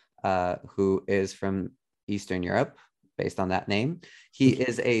 who is from Eastern Europe, based on that name. He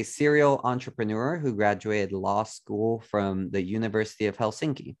is a serial entrepreneur who graduated law school from the University of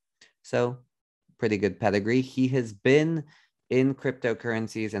Helsinki. So pretty good pedigree. He has been in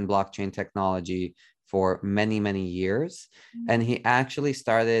cryptocurrencies and blockchain technology for many, many years. And he actually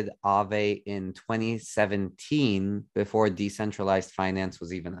started Aave in 2017 before decentralized finance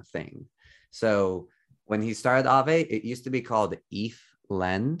was even a thing. So when he started Aave, it used to be called ETH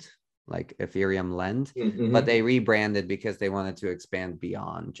Lend, like Ethereum Lend, but they rebranded because they wanted to expand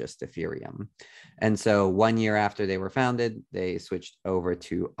beyond just Ethereum. And so 1 year after they were founded, they switched over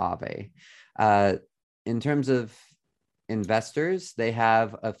to Aave. In terms of investors, they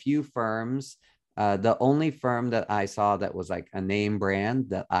have a few firms. The only firm that I saw that was like a name brand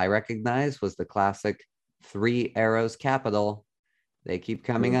that I recognized was the classic Three Arrows Capital. They keep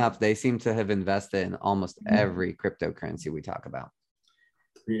coming up. They seem to have invested in almost every cryptocurrency we talk about.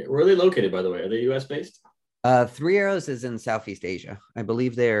 Where are they located, by the way? Are they US based? Three Arrows is in Southeast Asia. I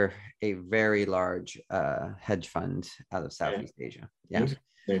believe they're a very large hedge fund out of Southeast Asia. Yeah.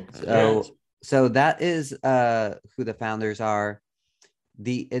 So that is who the founders are.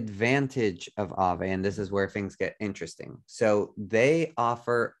 The advantage of Aave, and this is where things get interesting. So they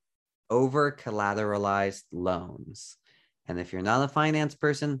offer over collateralized loans. And if you're not a finance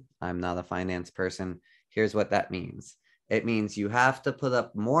person, I'm not a finance person. Here's what that means. It means you have to put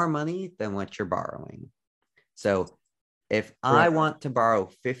up more money than what you're borrowing. So if I want to borrow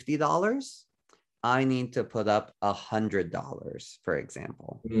 $50, I need to put up $100, for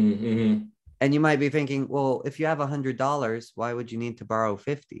example. Mm-hmm. And you might be thinking, well, if you have $100, why would you need to borrow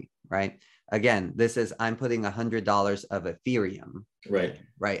 50, right? Again, this is, I'm putting $100 of Ethereum.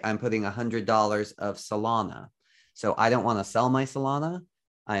 Right. I'm putting $100 of Solana. So I don't want to sell my Solana.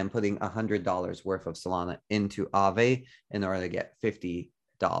 I am putting $100 worth of Solana into Aave in order to get $50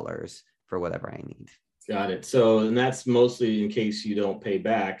 for whatever I need. Got it. So, and that's mostly in case you don't pay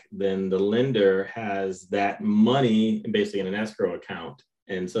back, then the lender has that money basically in an escrow account.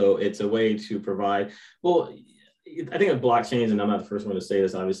 And so it's a way to provide, well, I think of blockchains, and I'm not the first one to say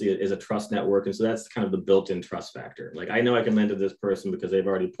this, obviously, is a trust network. And so that's kind of the built-in trust factor. Like, I know I can lend to this person because they've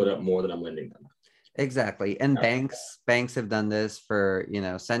already put up more than I'm lending them. Exactly. And banks have done this for,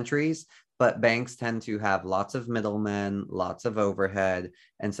 centuries, but banks tend to have lots of middlemen, lots of overhead.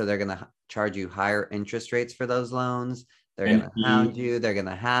 And so they're going to charge you higher interest rates for those loans. They're going to hound you. They're going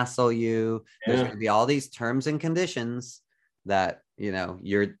to hassle you. There's going to be all these terms and conditions that, you know,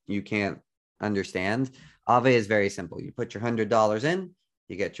 you can't understand. Aave is very simple. You put your $100 in,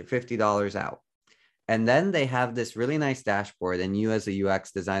 you get your $50 out. And then they have this really nice dashboard, and you as a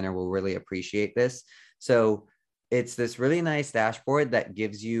UX designer will really appreciate this. So it's this really nice dashboard that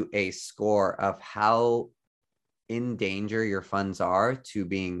gives you a score of how in danger your funds are to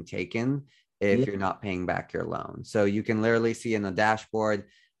being taken if you're not paying back your loan. So you can literally see in the dashboard,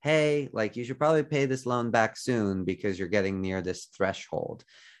 hey, like you should probably pay this loan back soon because you're getting near this threshold.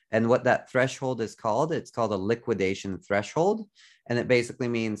 And what that threshold is called, it's called a liquidation threshold. And it basically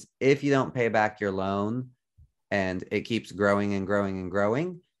means if you don't pay back your loan and it keeps growing and growing and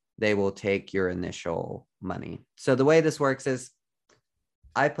growing, they will take your initial money. So the way this works is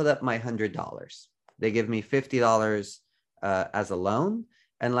I put up my $100. They give me $50 as a loan.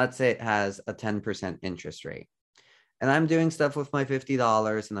 And let's say it has a 10% interest rate. And I'm doing stuff with my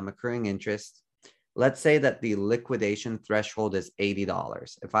 $50 and I'm accruing interest. Let's say that the liquidation threshold is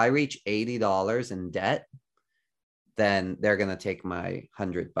 $80. If I reach $80 in debt, then they're going to take my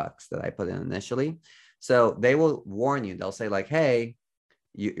 $100 that I put in initially. So they will warn you. They'll say like, hey,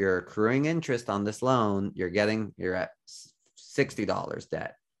 you're accruing interest on this loan. You're at $60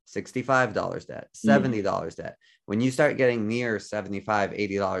 debt, $65 debt, $70 debt. When you start getting near $75,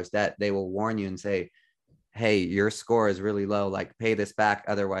 $80 debt, they will warn you and say, hey, your score is really low, like pay this back.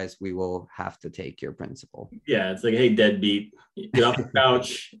 Otherwise we will have to take your principal. Yeah. It's like, hey, deadbeat, get off the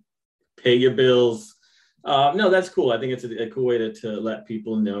couch, pay your bills. No, that's cool. I think it's a cool way to let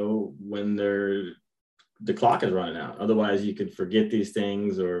people know when the clock is running out. Otherwise you could forget these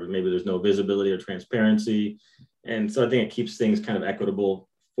things, or maybe there's no visibility or transparency. And so I think it keeps things kind of equitable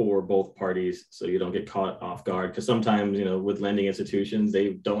for both parties, so you don't get caught off guard. Because sometimes, you know, with lending institutions, they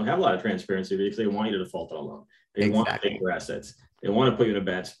don't have a lot of transparency because they want you to default on a loan. They want to take your assets. They want to put you in a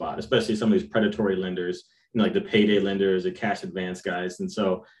bad spot, especially some of these predatory lenders, you know, like the payday lenders, the cash advance guys. And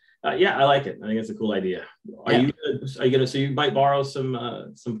so, yeah, I like it. I think it's a cool idea. Are you gonna? So you might borrow some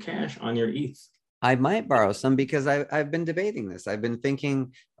cash on your ETH. I might borrow some because I've been debating this. I've been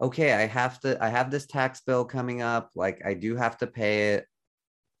thinking, okay, I have this tax bill coming up. Like I do have to pay it.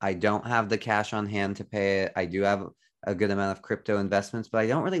 I don't have the cash on hand to pay it. I do have a good amount of crypto investments, but I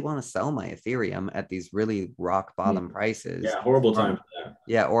don't really want to sell my Ethereum at these really rock bottom prices. Yeah, horrible time for that.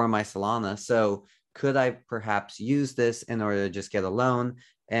 Yeah, or my Solana. So could I perhaps use this in order to just get a loan?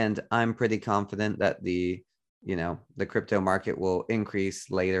 And I'm pretty confident that the crypto market will increase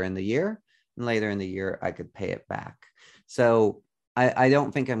later in the year. And later in the year, I could pay it back. So I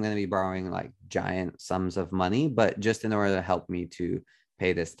don't think I'm going to be borrowing like giant sums of money, but just in order to help me to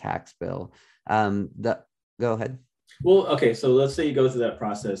pay this tax bill. Go ahead. Well, okay. So let's say you go through that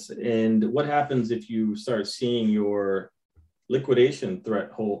process, and what happens if you start seeing your liquidation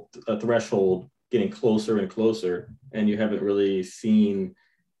threshold getting closer and closer, and you haven't really seen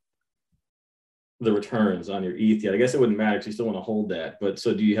the returns on your ETH yet? I guess it wouldn't matter because you still want to hold that. But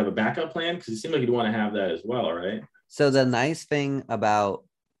so do you have a backup plan? Because it seems like you'd want to have that as well, right? So the nice thing about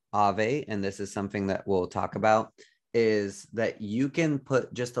Aave, and this is something that we'll talk about, is that you can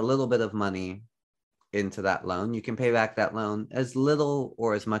put just a little bit of money into that loan. You can pay back that loan as little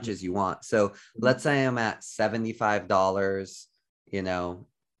or as much as you want. So let's say I'm at $75,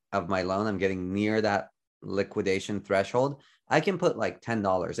 of my loan. I'm getting near that liquidation threshold. I can put like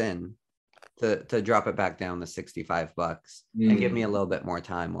 $10 in to drop it back down to $65 and give me a little bit more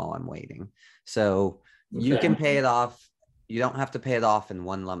time while I'm waiting. So you can pay it off. You don't have to pay it off in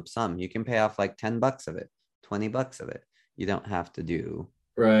one lump sum. You can pay off like $10 of it, $20 of it. You don't have to do.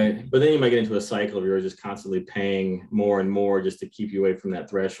 Right. But then you might get into a cycle of you're just constantly paying more and more just to keep you away from that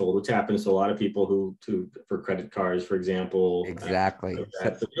threshold, which happens to a lot of people for credit cards, for example. Exactly.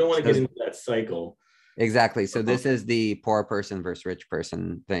 So you don't want to get into that cycle. Exactly. So this is the poor person versus rich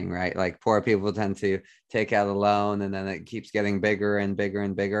person thing, right? Like poor people tend to take out a loan and then it keeps getting bigger and bigger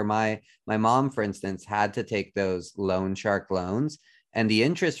and bigger. My mom, for instance, had to take those loan shark loans, and the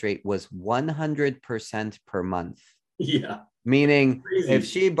interest rate was 100% per month. Yeah. Meaning if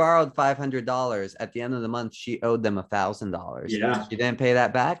she borrowed $500 at the end of the month, she owed them $1,000. Yeah. She didn't pay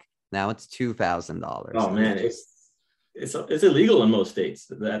that back. Now it's $2,000. Oh man, it's illegal in most states,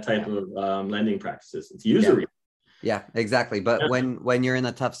 that type of lending practices. It's usury. Yeah, exactly. But when you're in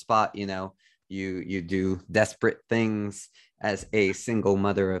a tough spot, you do desperate things as a single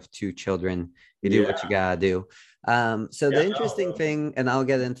mother of 2 children. You do what you gotta do. So the interesting thing, and I'll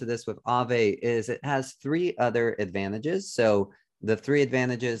get into this with Aave, is it has 3 other advantages. So The three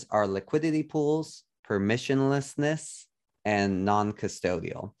advantages are liquidity pools, permissionlessness, and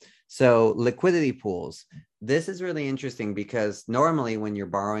non-custodial. So liquidity pools, this is really interesting because normally when you're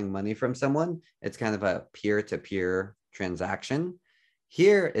borrowing money from someone, it's kind of a peer-to-peer transaction.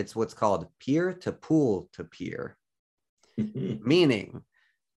 Here, it's what's called peer-to-pool-to-peer, meaning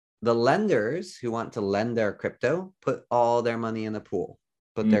the lenders who want to lend their crypto put all their money in a pool,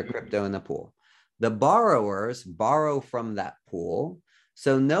 put their crypto in a pool. The borrowers borrow from that pool.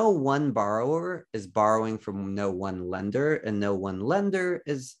 So no one borrower is borrowing from no one lender, and no one lender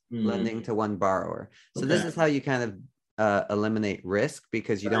is lending to one borrower. So this is how you kind of eliminate risk,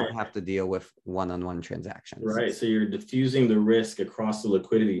 because you don't have to deal with one-on-one transactions. Right. So you're diffusing the risk across the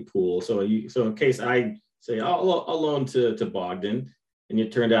liquidity pool. So in case I say I'll loan to Bogdan, and you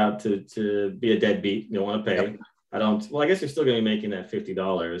turned out to be a deadbeat, you don't want to pay. Yep. I guess you're still going to be making that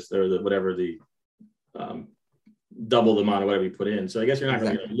 $50 or whatever the double the amount of whatever you put in. So I guess you're not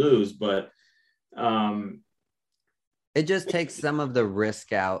going to lose, but it just takes some of the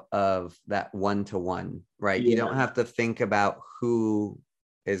risk out of that one-to-one, right? You don't have to think about who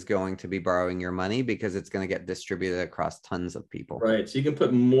is going to be borrowing your money, because it's going to get distributed across tons of people. Right. So you can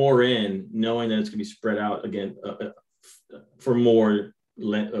put more in, knowing that it's going to be spread out again for more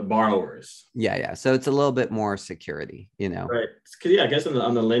borrowers. Yeah. So it's a little bit more security, Right. Because I guess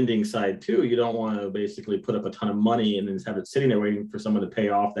on the lending side too, you don't want to basically put up a ton of money and then just have it sitting there waiting for someone to pay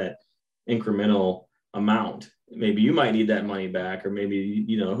off that incremental amount. Maybe you might need that money back, or maybe,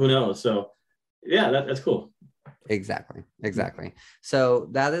 who knows? So yeah, that's cool. Exactly. So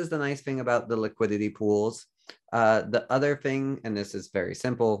that is the nice thing about the liquidity pools. The other thing, and this is very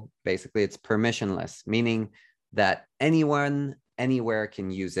simple, basically it's permissionless, meaning that anyone anywhere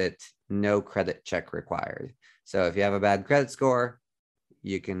can use it, no credit check required. So if you have a bad credit score,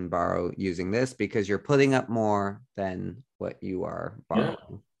 you can borrow using this, because you're putting up more than what you are borrowing.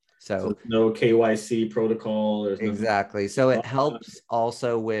 Yeah. So no KYC protocol. Exactly. So it helps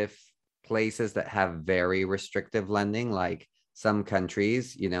also with places that have very restrictive lending, like some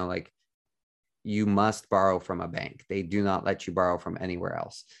countries, like you must borrow from a bank. They do not let you borrow from anywhere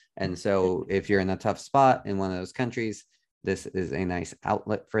else. And so if you're in a tough spot in one of those countries, this is a nice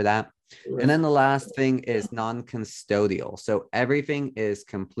outlet for that. Right. And then the last thing is non-custodial. So everything is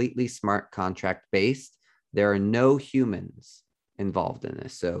completely smart contract based. There are no humans involved in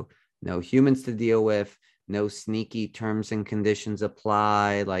this. So no humans to deal with, no sneaky terms and conditions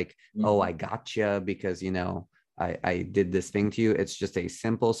apply, like, oh, I gotcha because, I did this thing to you. It's just a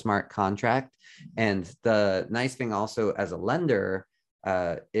simple smart contract. And the nice thing also as a lender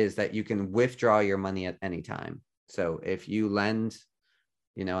is that you can withdraw your money at any time. So if you lend,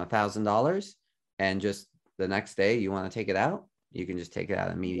 $1,000 and just the next day you want to take it out, you can just take it out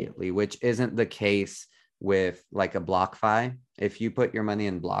immediately, which isn't the case with like a BlockFi. If you put your money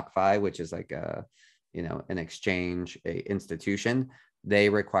in BlockFi, which is like an exchange, a institution, they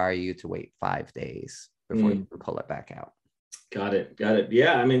require you to wait 5 days before you can pull it back out. Got it.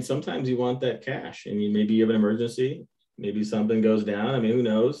 Yeah. I mean, sometimes you want that cash and maybe you have an emergency, maybe something goes down. I mean, who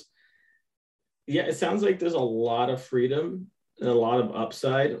knows? Yeah, it sounds like there's a lot of freedom and a lot of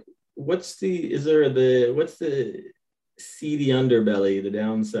upside. What's the seedy underbelly, the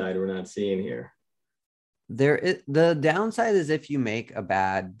downside we're not seeing here? The downside is if you make a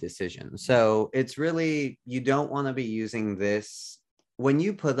bad decision. So it's really, you don't want to be using this. When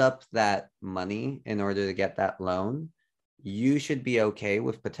you put up that money in order to get that loan, you should be okay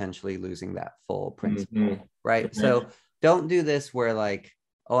with potentially losing that full principal, right? Okay. So don't do this where like,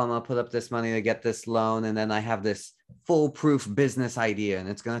 oh, I'm going to put up this money to get this loan, and then I have this foolproof business idea and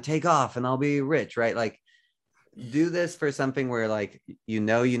it's going to take off and I'll be rich, right? Like, do this for something where like, you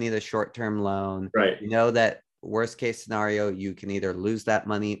need a short-term loan, right? That worst case scenario, you can either lose that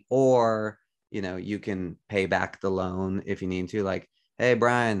money or, you can pay back the loan if you need to. Like, hey,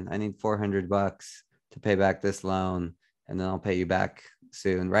 Brian, I need $400 to pay back this loan, and then I'll pay you back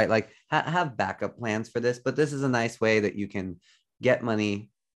soon, right? Like have backup plans for this, but this is a nice way that you can get money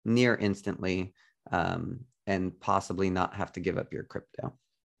near instantly and possibly not have to give up your crypto.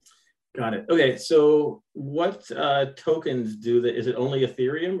 Got it. Okay, so what tokens is it only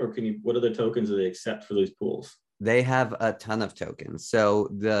Ethereum, or what other tokens do they accept for those pools? They have a ton of tokens. So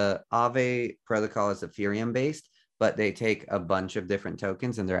the Aave protocol is Ethereum based, but they take a bunch of different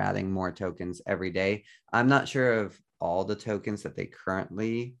tokens and they're adding more tokens every day. I'm not sure of all the tokens that they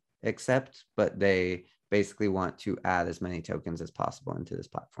currently accept, but they basically want to add as many tokens as possible into this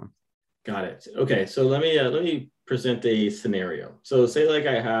platform. Got it. Okay, so let me present a scenario. So say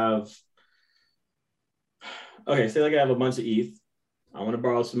I have a bunch of ETH. I want to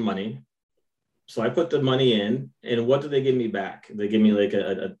borrow some money. So I put the money in, and what do they give me back? They give me like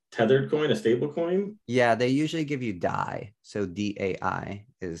a tethered coin, a stable coin. Yeah, they usually give you DAI. So DAI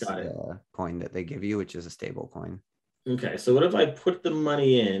is Got it. the coin that they give you, which is a stable coin. Okay, so what if I put the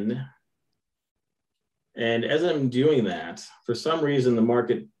money in, and as I'm doing that, for some reason the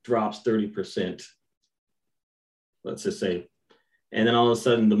market drops 30%, let's just say, and then all of a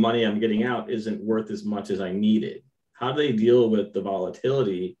sudden the money I'm getting out isn't worth as much as I needed. How do they deal with the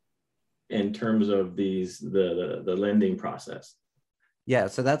volatility in terms of the lending process? Yeah,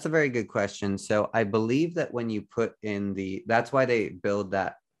 so that's a very good question. So I believe that when you put in that's why they build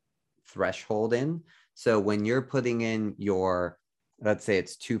that threshold in. So when you're putting in your, let's say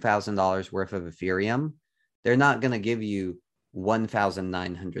it's $2,000 worth of Ethereum, they're not going to give you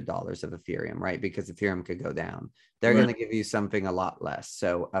 $1,900 of Ethereum, right? Because Ethereum could go down. They're going to give you something a lot less.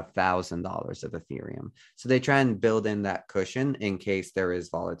 So $1,000 of Ethereum. So they try and build in that cushion in case there is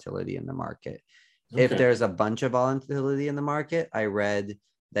volatility in the market. Okay. If there's a bunch of volatility in the market, I read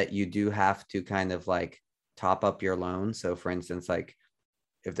that you do have to kind of like top up your loan. So for instance, like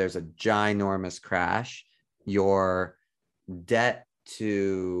if there's a ginormous crash, your debt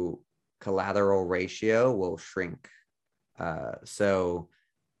to collateral ratio will shrink. So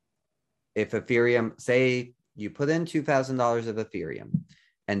if Ethereum, say you put in $2,000 of Ethereum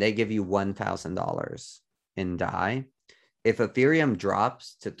and they give you $1,000 in DAI, if Ethereum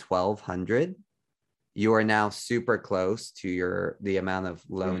drops to 1,200, you are now super close to the amount of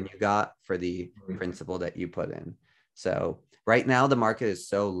loan you got for the principal that you put in. So right now the market is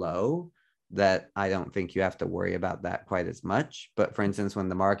so low that I don't think you have to worry about that quite as much. But for instance, when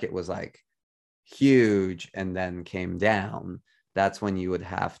the market was like huge and then came down, that's when you would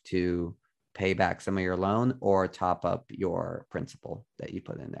have to pay back some of your loan or top up your principal that you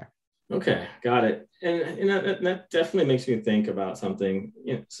put in there. Okay, got it. And that definitely makes me think about something.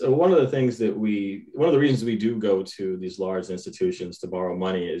 So one of the reasons we do go to these large institutions to borrow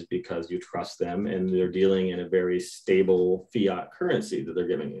money is because you trust them and they're dealing in a very stable fiat currency that they're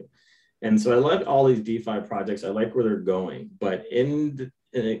giving you. And so I like all these DeFi projects. I like where they're going, but in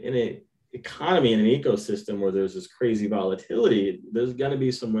an economy, in an ecosystem where there's this crazy volatility, there's going to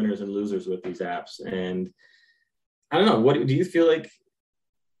be some winners and losers with these apps. And I don't know, what do you feel like?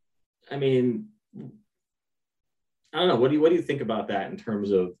 I mean, I don't know. What do you think about that in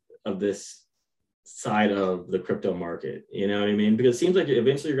terms of this side of the crypto market? You know what I mean? Because it seems like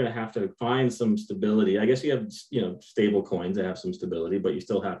eventually you're going to have to find some stability. I guess you have, stable coins that have some stability, but you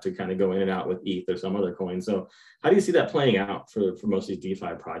still have to kind of go in and out with ETH or some other coin. So how do you see that playing out for most of these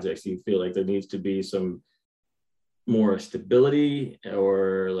DeFi projects? Do you feel like there needs to be some more stability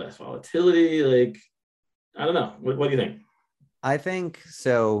or less volatility? Like, I don't know. What do you think? I think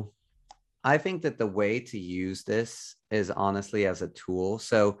so. I think that the way to use this is honestly as a tool.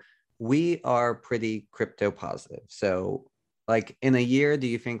 So we are pretty crypto positive. So like in a year, do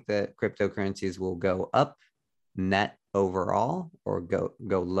you think that cryptocurrencies will go up net overall or go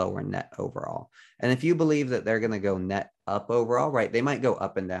lower net overall? And if you believe that they're going to go net up overall, right, they might go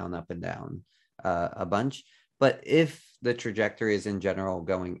up and down a bunch. But if the trajectory is in general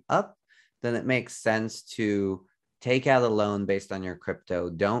going up, then it makes sense to take out a loan based on your crypto.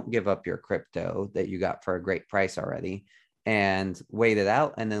 Don't give up your crypto that you got for a great price already and wait it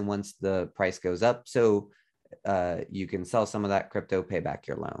out. And then once the price goes up, so you can sell some of that crypto, pay back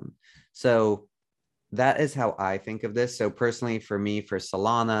your loan. So that is how I think of this. So personally, for me, for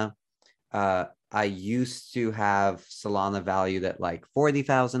Solana, I used to have Solana valued at like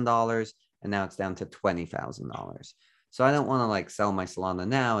 $40,000 and now it's down to $20,000. So I don't want to like sell my Solana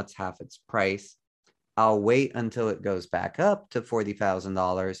now. It's half its price. I'll wait until it goes back up to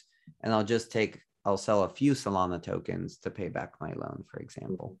 $40,000 and I'll sell a few Solana tokens to pay back my loan, for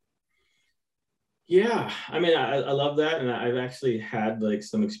example. Yeah, I mean, I love that. And I've actually had like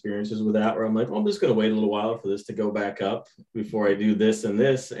some experiences with that where I'm like, oh, I'm just going to wait a little while for this to go back up before I do this and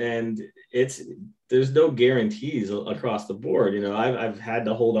this. And there's no guarantees across the board. I've had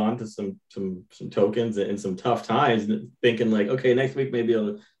to hold on to some tokens in some tough times thinking like, okay, next week maybe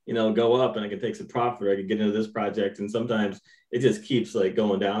it'll go up and I can take some profit or I can get into this project. And sometimes it just keeps like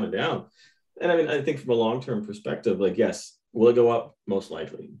going down and down. And I mean, I think from a long-term perspective, like, yes, will it go up? Most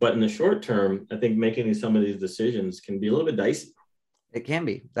likely. But in the short term, I think making some of these decisions can be a little bit dicey. It can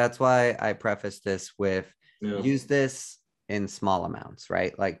be. That's why I preface this with use this in small amounts,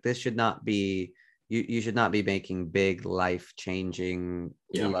 right? Like this should not be, you should not be making big life-changing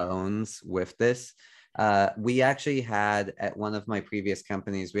loans with this. We actually had at one of my previous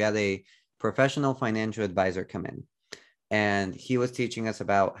companies, we had a professional financial advisor come in. And he was teaching us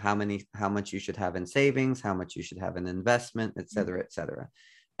about how much you should have in savings, how much you should have in investment, et cetera, et cetera.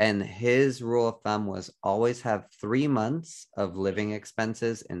 And his rule of thumb was always have 3 months of living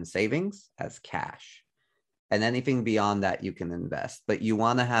expenses and savings as cash. And anything beyond that, you can invest. But you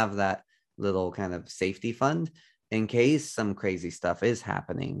want to have that little kind of safety fund in case some crazy stuff is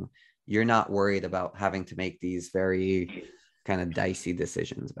happening. You're not worried about having to make these very kind of dicey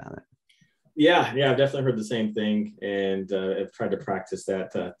decisions about it. Yeah, I've definitely heard the same thing, and I've tried to practice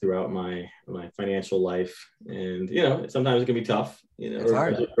that throughout my financial life. And sometimes it can be tough. It's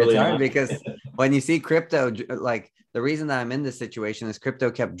hard because when you see crypto, like the reason that I'm in this situation is crypto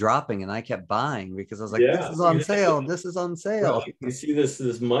kept dropping, and I kept buying because I was like, "This is on sale. This is on sale." Right. You see this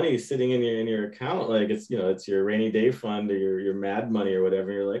money sitting in your account, like it's your rainy day fund or your mad money or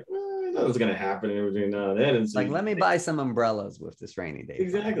whatever. You're like, nothing's gonna happen between now and then. And so like, let me buy some umbrellas with this rainy day.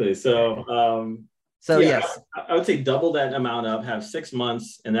 Exactly. So, yes, I would say double that amount up, have 6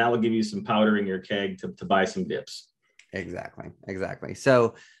 months, and that will give you some powder in your keg to buy some dips. Exactly.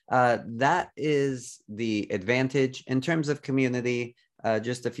 So that is the advantage in terms of community.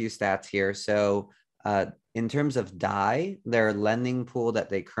 Just a few stats here. So in terms of DAI, their lending pool that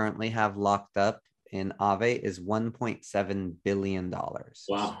they currently have locked up in Aave is $1.7 billion.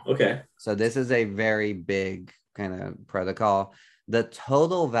 Wow. Okay. So this is a very big kind of protocol. The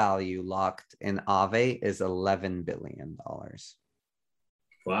total value locked in Aave is $11 billion.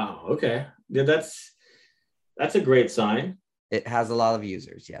 Wow. Okay. Yeah, that's a great sign. It has a lot of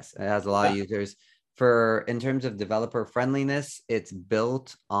users. Yes, it has a lot of users. In terms of developer friendliness, it's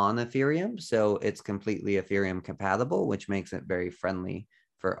built on Ethereum. So it's completely Ethereum compatible, which makes it very friendly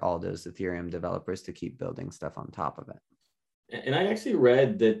for all those Ethereum developers to keep building stuff on top of it. And I actually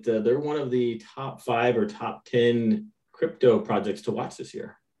read that they're one of the top 5 or top 10 crypto projects to watch this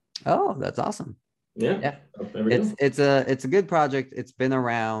year. Oh, that's awesome. Yeah. It's a good project. It's been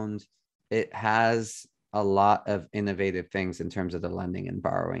around. It has a lot of innovative things in terms of the lending and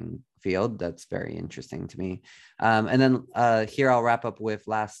borrowing field. That's very interesting to me. And then here I'll wrap up with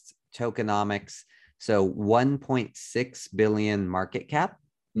last tokenomics. So 1.6 billion market cap.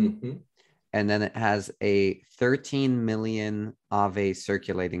 Mm-hmm. And then it has a 13 million Aave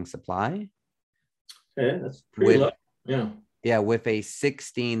circulating supply. Okay, that's pretty low. Yeah, with a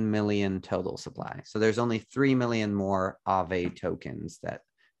 16 million total supply. So there's only 3 million more Aave tokens that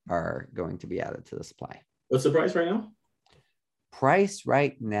are going to be added to the supply. What's the price right now? Price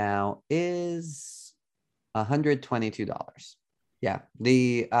right now is $122. Yeah,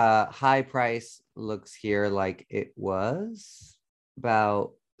 the high price looks here like it was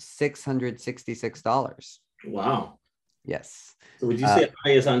about $666. Wow. Yes. So would you say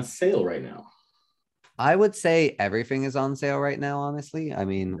Aave is on sale right now? I would say everything is on sale right now, honestly. I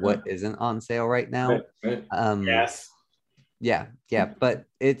mean, what isn't on sale right now? Right. Yes. Yeah. But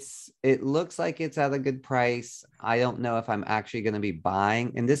it looks like it's at a good price. I don't know if I'm actually going to be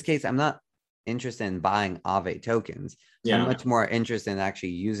buying. In this case, I'm not interested in buying Aave tokens. I'm much more interested in actually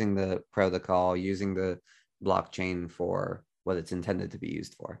using the protocol, using the blockchain for what it's intended to be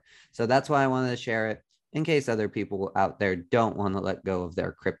used for. So that's why I wanted to share it in case other people out there don't want to let go of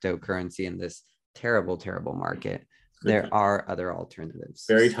their cryptocurrency in this terrible market. There are other alternatives.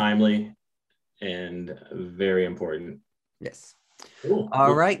 Very timely and very important. Yes. Cool.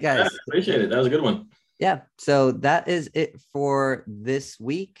 All right, guys. Appreciate it. That was a good one. Yeah. So that is it for this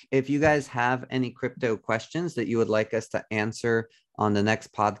week. If you guys have any crypto questions that you would like us to answer on the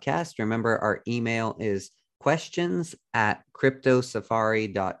next podcast, remember our email is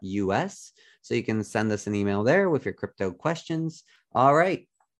questions@cryptosafari.us. So you can send us an email there with your crypto questions. All right,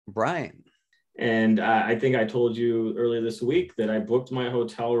 Brian. And I think I told you earlier this week that I booked my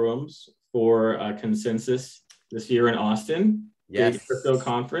hotel rooms for Consensus this year in Austin. Yes. Crypto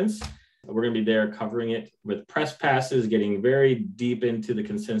conference. We're going to be there covering it with press passes, getting very deep into the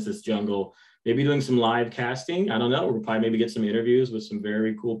Consensus jungle, maybe doing some live casting. I don't know. We'll probably maybe get some interviews with some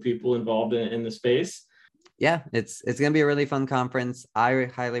very cool people involved in the space. Yeah, it's going to be a really fun conference. I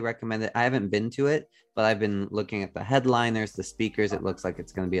highly recommend it. I haven't been to it, but I've been looking at the headliners, the speakers. It looks like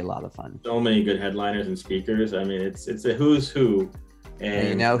it's going to be a lot of fun. So many good headliners and speakers. I mean, it's a who's who. And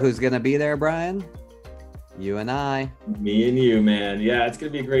you know who's going to be there, Brian? You and I. Me and you, man. Yeah, it's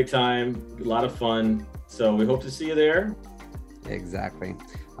going to be a great time. A lot of fun. So we hope to see you there. Exactly.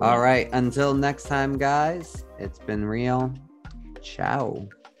 All right. Until next time, guys, it's been real. Ciao.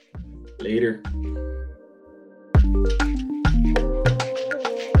 Later.